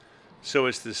 So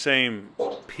it's the same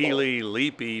peely,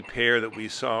 leapy pair that we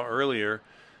saw earlier,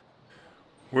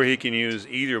 where he can use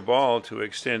either ball to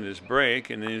extend his break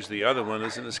and use the other one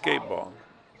as an escape ball.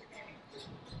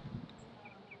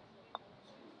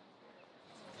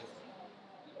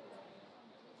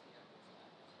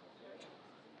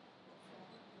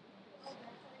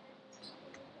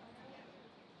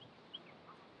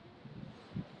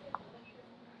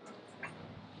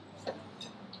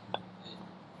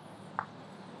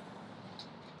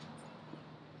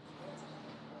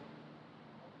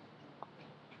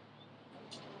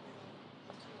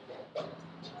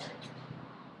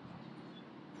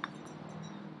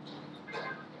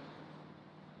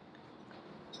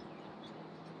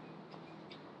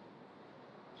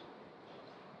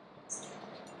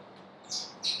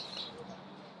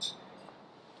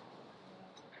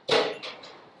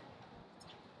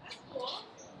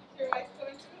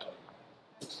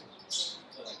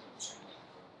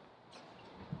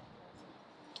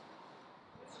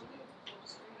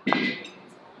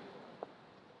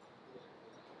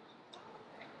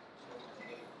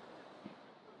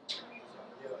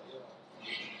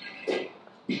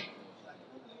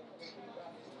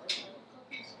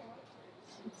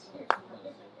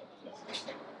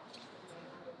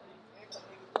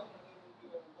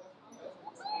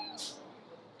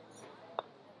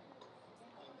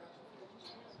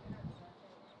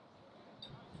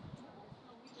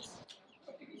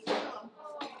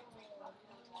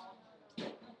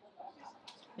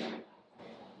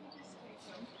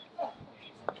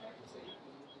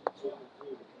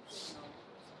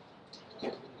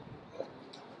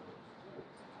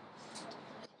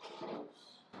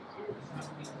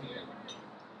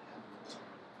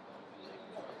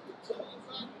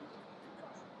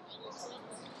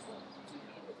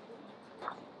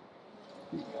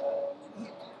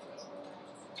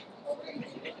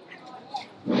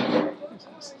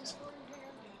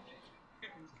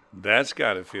 That's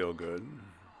got to feel good.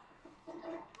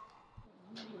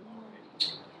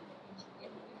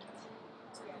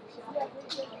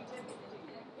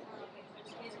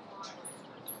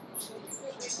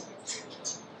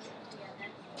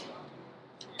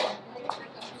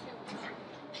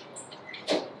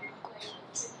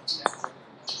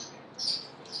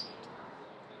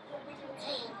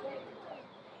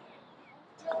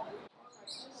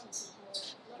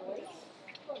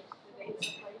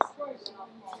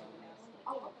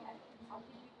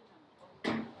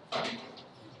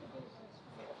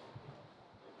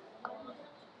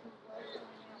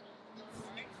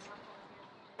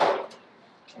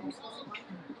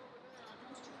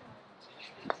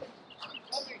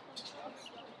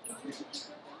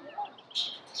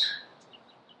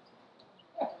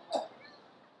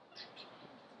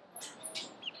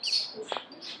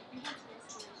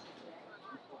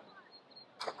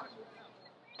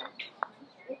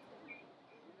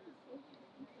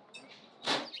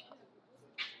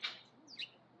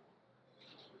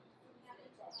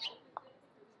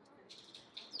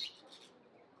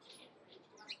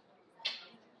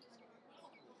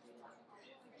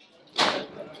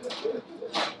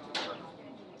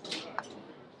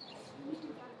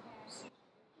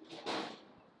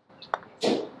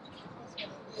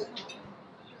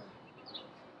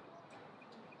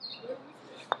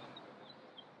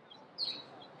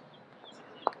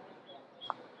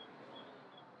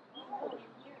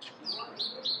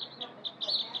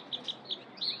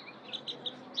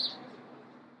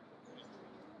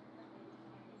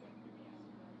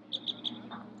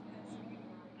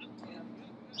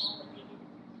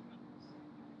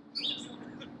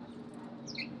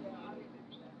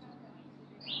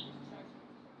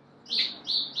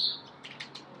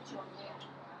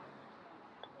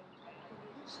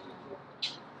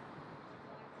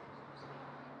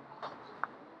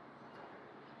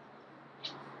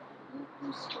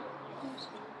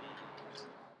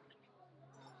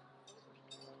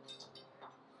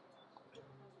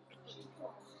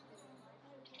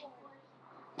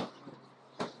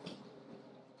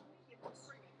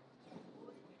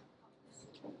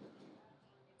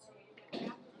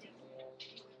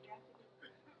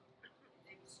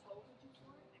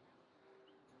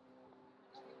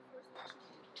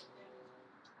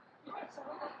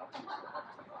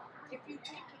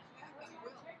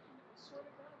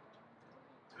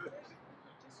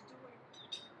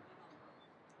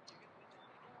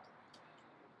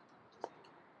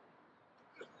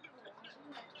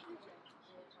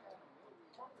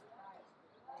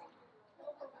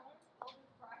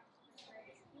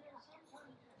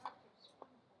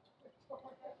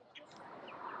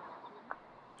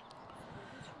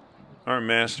 Our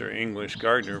master English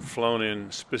gardener flown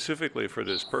in specifically for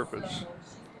this purpose.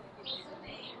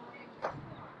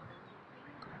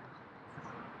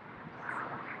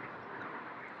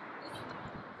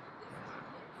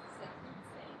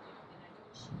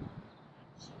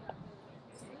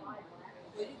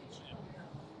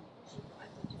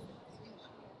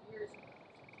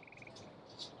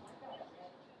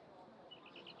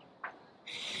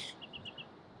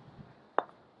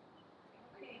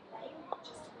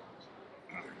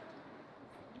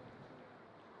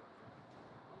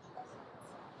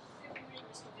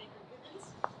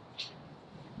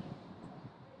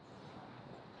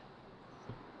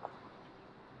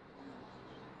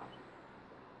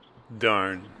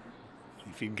 Darn.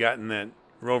 If he'd gotten that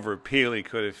Rover peel, he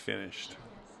could have finished.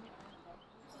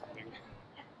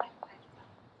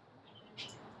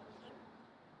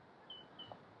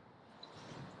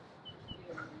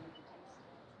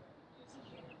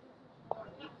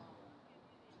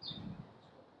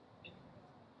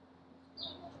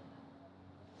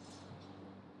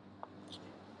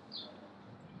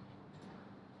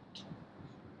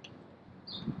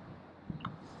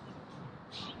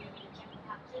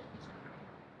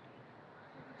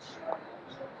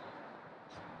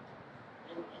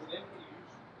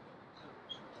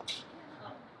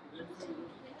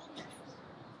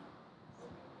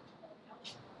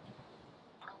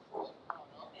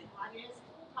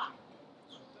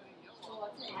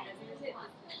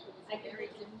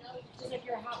 Just like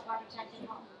your hot water tank at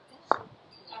home. All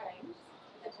right.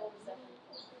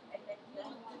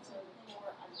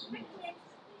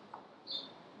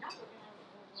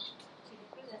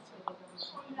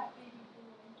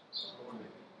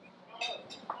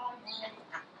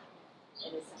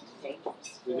 It is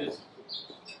dangerous. It is.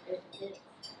 It is.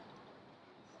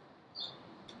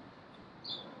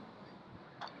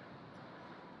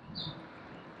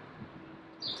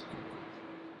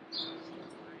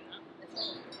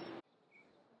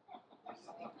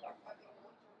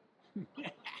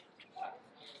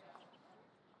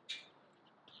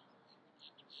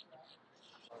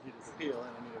 appeal,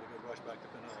 and I needed to go rush back to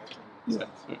Pinellas. And Yeah.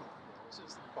 it's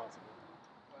just possible.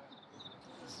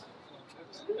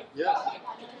 Yes.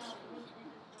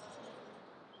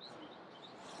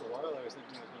 For a while, I was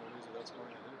thinking I was going to lose without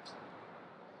scoring a hoop.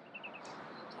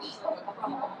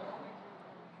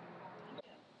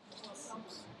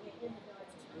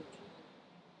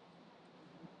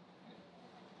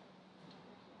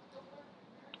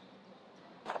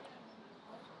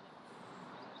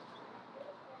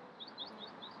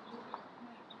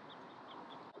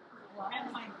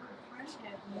 And my good friend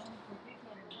had one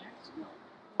particular in Mexico.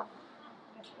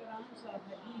 Esperanza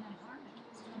Medina Harmon.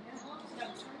 He's got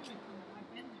a tournament coming. I've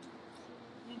been there.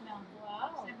 In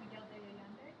San Miguel de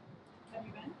Allende. Have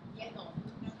you been? Yeah, no.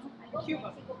 No? I go to Cuba.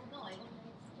 Mexico, no, I go to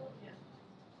Mexico. Yeah.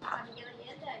 San Miguel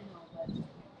Allende, I know, but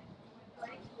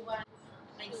Cuba,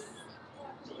 nice. It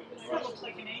looks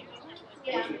like an angel.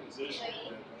 Yeah,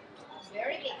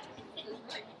 very big.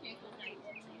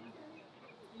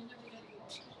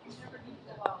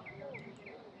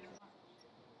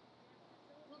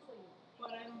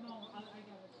 But I don't know. I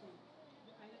gotta see.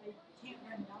 I can't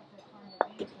rent out that far in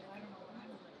advance, but I don't know what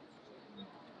I'm doing.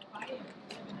 If I am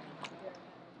living out there,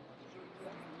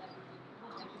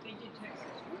 they did text us.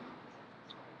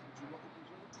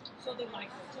 So they like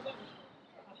it. So that was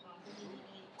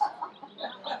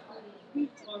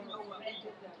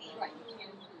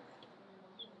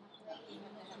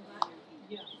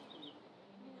yeah.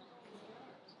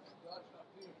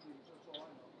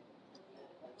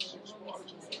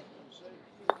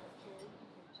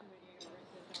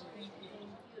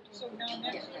 So now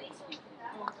next week.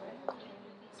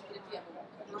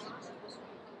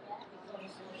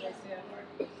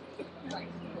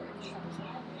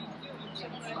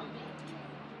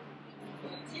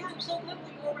 Yeah, I'm so glad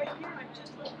we go right here. I'm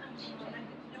just looking at you and I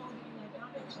didn't know you had done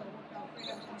it, so it worked out great.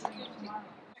 I was going to bring it tomorrow.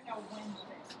 Check out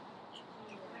Wednesday.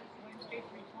 Wednesday, 3/28.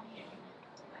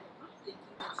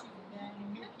 And then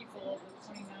new people over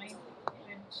 29th.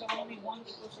 And so only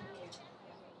once.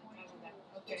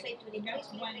 You say 23 Next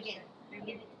again. Wednesday.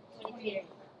 28.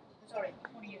 Sorry.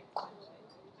 28th.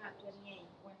 28.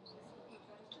 Wednesday.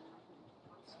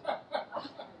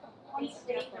 Please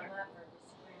stay for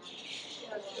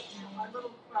My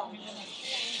little problem. 28 is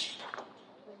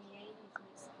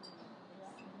next.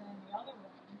 And then the other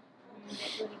one,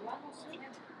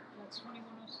 2106. that's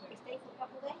 2106. Stay for a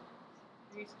couple of days.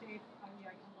 They stay,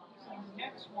 yeah, so the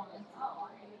next one,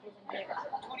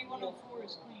 2104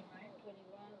 is clean, right? 21.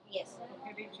 Yes.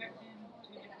 Okay, they checked in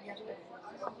yesterday.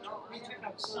 They checked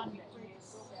out Sunday. We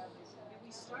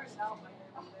started out by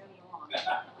very long.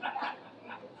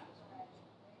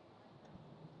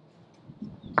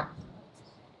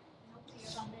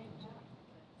 Sunday,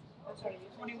 I'm sorry.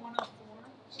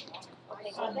 2104.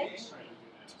 Okay, Sunday?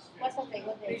 What's Sunday?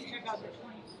 What They day? check out the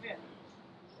 25th.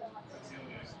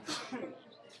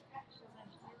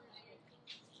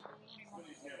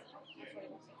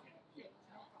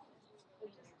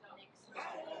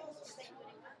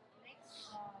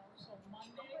 So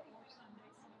Monday or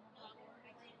Sunday, 2104.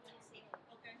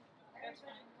 Okay, that's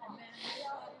fine. And then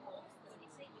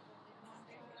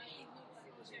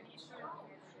Easter.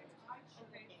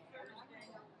 Okay, Thursday.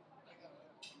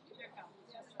 Check out.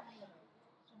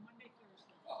 So Monday,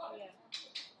 Thursday. Yeah.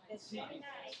 The same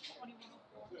night,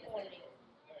 2104. morning.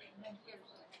 And then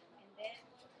Thursday. And then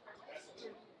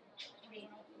 2104.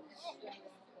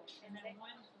 And then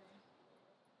Wednesday.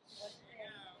 what's the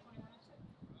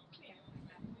 2106.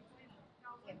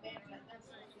 yeah, better, but that's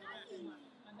not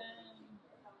And then,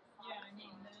 yeah, I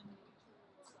mean, then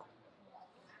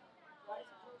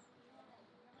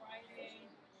Friday,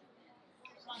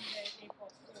 Sunday, April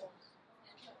 4th.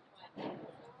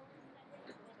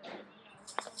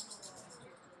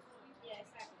 yeah,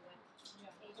 exactly.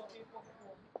 Yeah, so April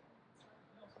 4th.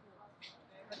 No school.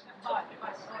 But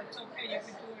it's okay, you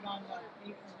can do it on the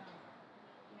 8th or 9th.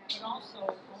 But also,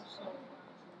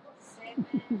 7,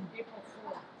 April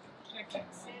 4th. Check in.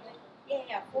 7.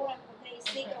 Yeah, 4 okay,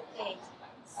 6 okay.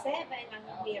 7 I'm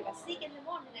here, but 6 in the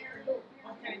morning I can do.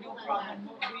 Okay, no problem.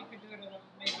 We could do it at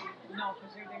maybe, no,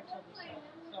 because they're there till the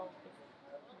 7th. So,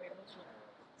 wait, let's look.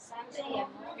 Sunday, yeah,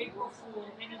 no. April Fool,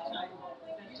 anytime.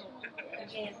 That's open.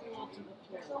 It's Yeah. Fool to the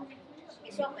 4th.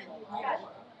 It's open.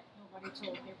 Nobody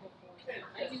told April 4th.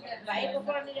 But April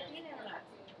 4 need a cleaner or not?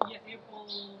 Yeah, April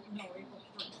 1st.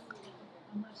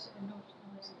 Unless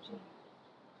it's June.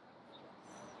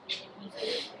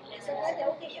 So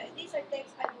okay, these are things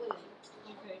I will.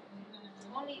 Okay, and then,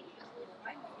 Only,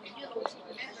 if you don't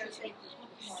remember, say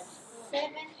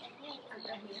 7 and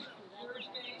then here.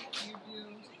 Thursday, you do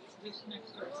this next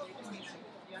Thursday, 29th.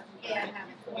 Yeah, Yeah, I have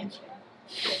it. Wednesday.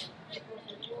 Because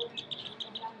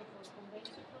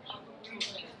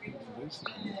Tuesday,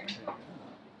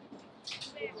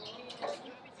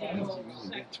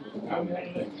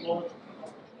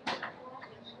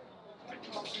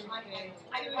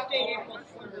 April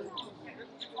 3rd,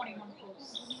 21 plus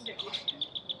 6.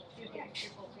 Tuesday,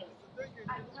 April 3rd.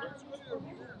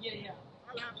 Yeah, yeah.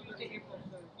 Tuesday, April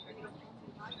 3rd.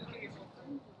 Tuesday, April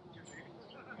 3rd.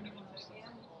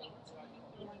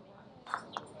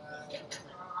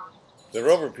 The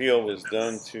rover peel was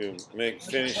done to make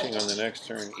finishing on the next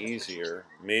turn easier,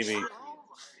 maybe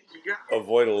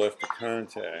avoid a left to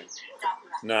contact,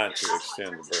 not to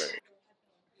extend the break.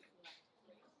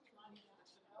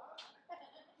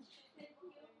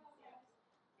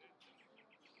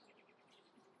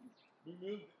 We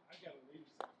moved. I got to leave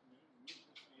this afternoon. We moved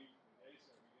this game today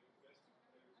so we get the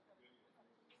best of players to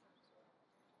video.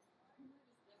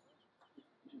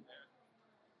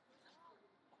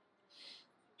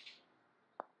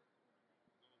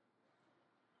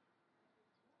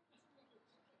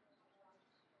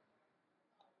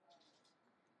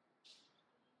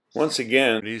 Once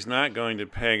again, he's not going to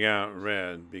peg out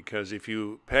red, because if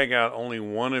you peg out only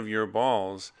one of your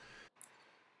balls,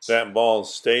 that ball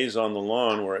stays on the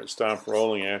lawn where it stopped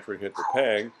rolling after it hit the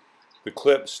peg. The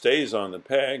clip stays on the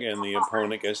peg and the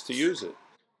opponent gets to use it.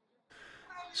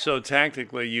 So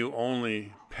tactically, you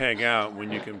only peg out when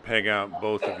you can peg out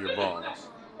both of your balls.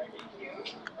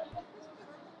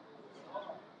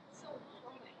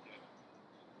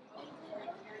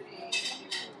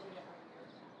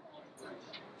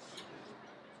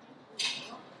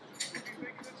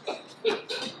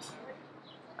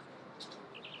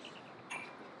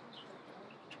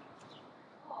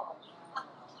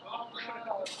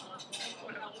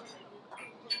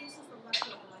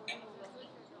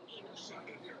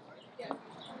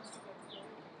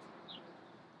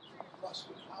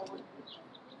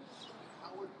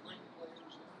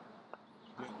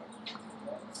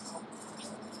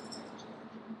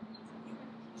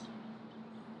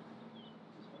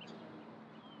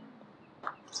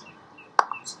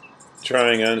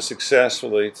 Trying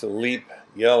unsuccessfully to leap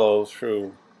yellow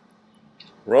through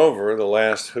rover, the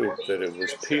last hoop that it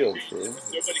was peeled through.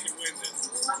 Nobody can win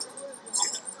this.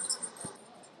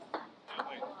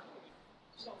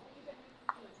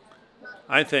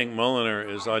 I think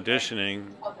Mulliner is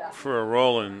auditioning for a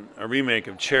role in a remake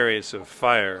of Chariots of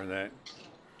Fire, that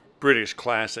British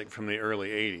classic from the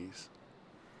early 80s.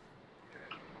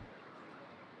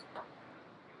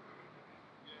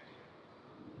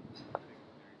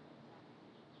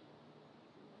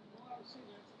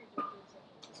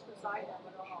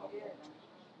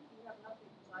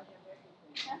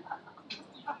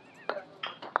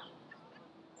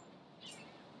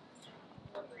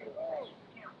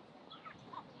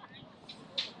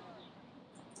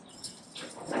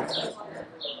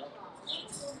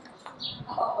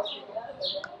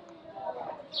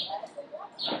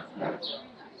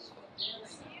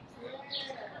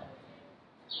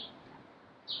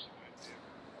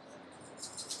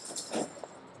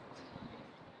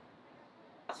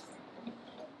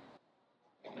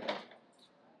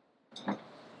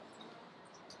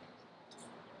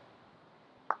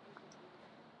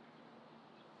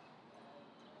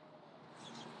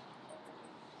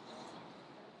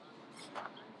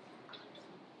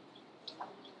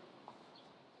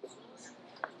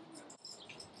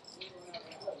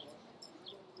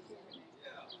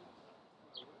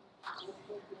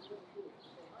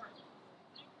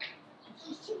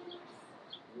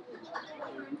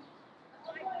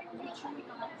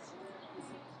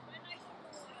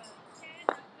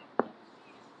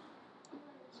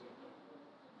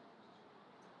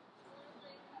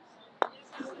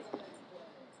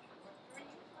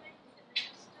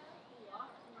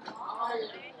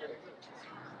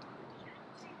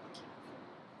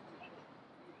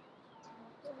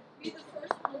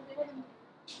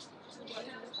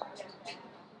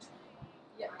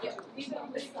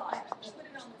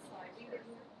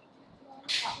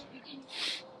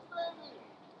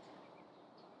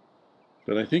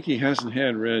 But I think he hasn't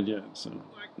had red yet, so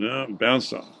no,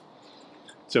 bounced off.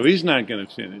 So he's not going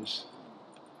to finish.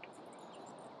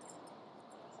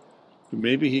 But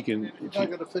maybe he can. He's not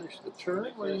going to finish the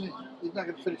turn? What do you mean? He's not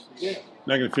going to finish the game.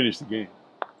 Not going to finish the game.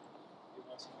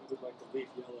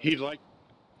 He'd like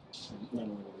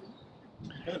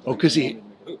Oh, because he.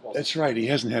 That's right. He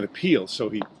hasn't had a peel,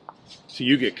 so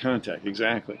you get contact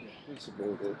exactly.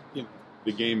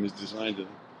 The game is designed to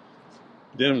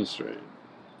demonstrate.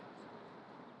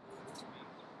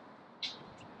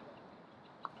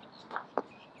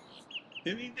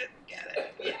 And he didn't get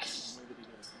it. Yes.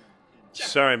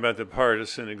 Sorry about the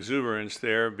partisan exuberance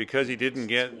there. Because he didn't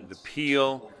get the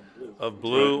peel of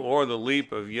blue or the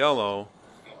leap of yellow,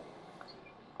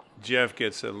 Jeff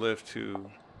gets a lift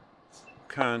to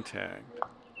contact.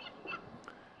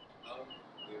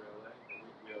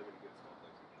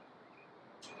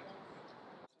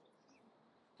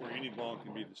 Or any ball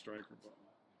can be the striker ball.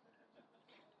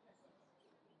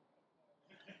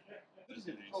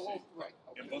 Oh, right.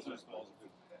 And both of those balls are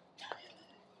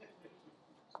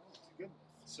good.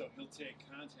 So he'll take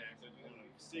contact on one of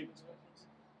Steven's balls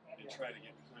and try to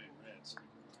get behind red. So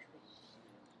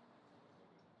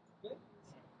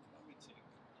probably take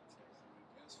contact,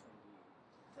 I guess, from blue.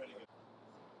 Try to get.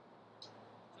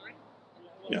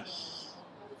 Yes.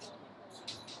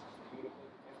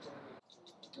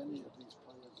 Any of these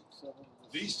players except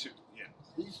These two, yeah.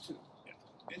 These two. Yeah.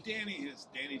 And Danny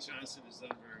Johnson has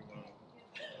done very well.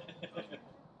 Is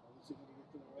he going to get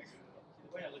to the rest?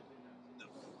 No.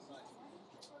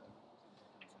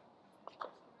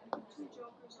 Two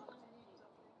jokers on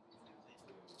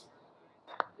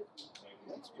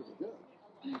That's pretty good.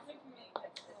 I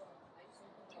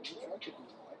wish I could do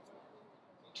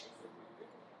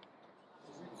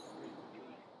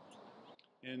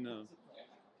that. And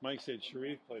Mike said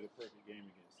Sharif played a perfect game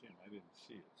against him. I didn't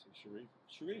see it. So Sharif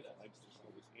likes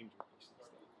all this angel piece and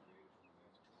stuff,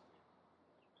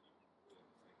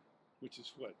 which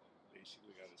is what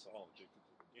basically got us all addicted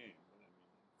to the game. But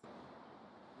I mean,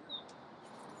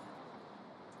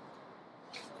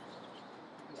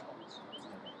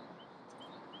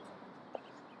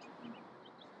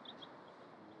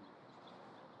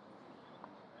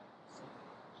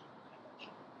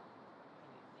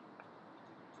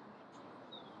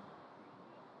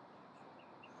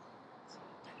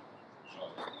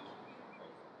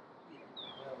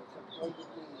 Going to be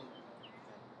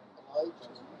light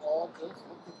and all this.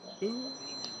 Look at that.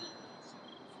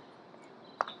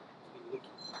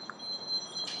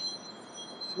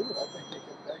 Shoot, I think they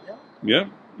can bang out. yep,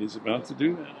 he's about to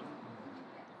do that.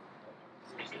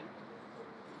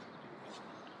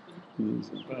 He's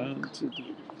about to do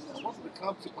that. What are the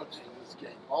consequences of this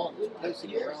game? All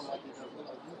pacing around like he does.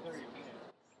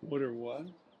 What or what?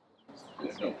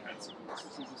 There's no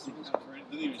consequences.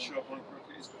 Didn't even show up on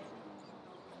Croquet's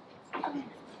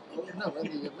No, in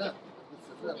the event.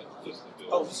 This event.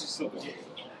 Oh, this is still the game.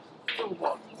 Still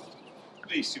one.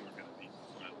 These two are going to be.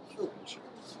 Sure.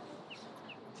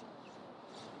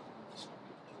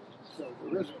 So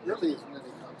there really isn't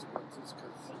any consequences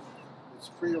because it's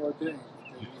preordained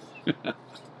that they use.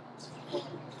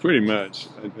 Pretty much,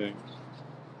 I think.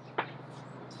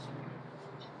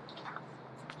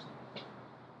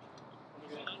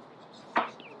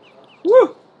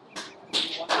 Woo!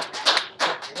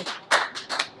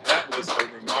 That was a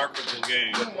remarkable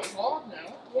game.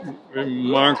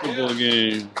 Remarkable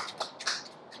game.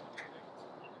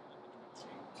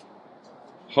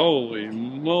 Holy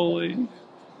moly.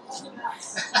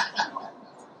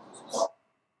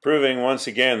 Proving once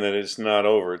again that it's not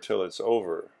over till it's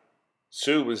over.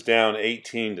 Sue was down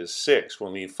 18-6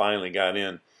 when he finally got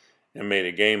in and made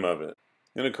a game of it.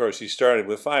 And of course he started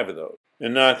with 5 of those.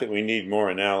 And not that we need more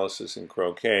analysis in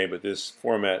croquet, but this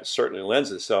format certainly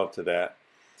lends itself to that.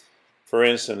 For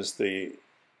instance, the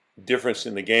difference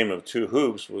in the game of 2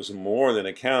 hoops was more than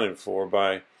accounted for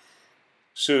by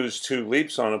Sue's 2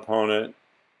 leaps on opponent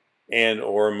and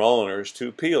or Mulliner's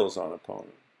 2 peels on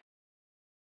opponent.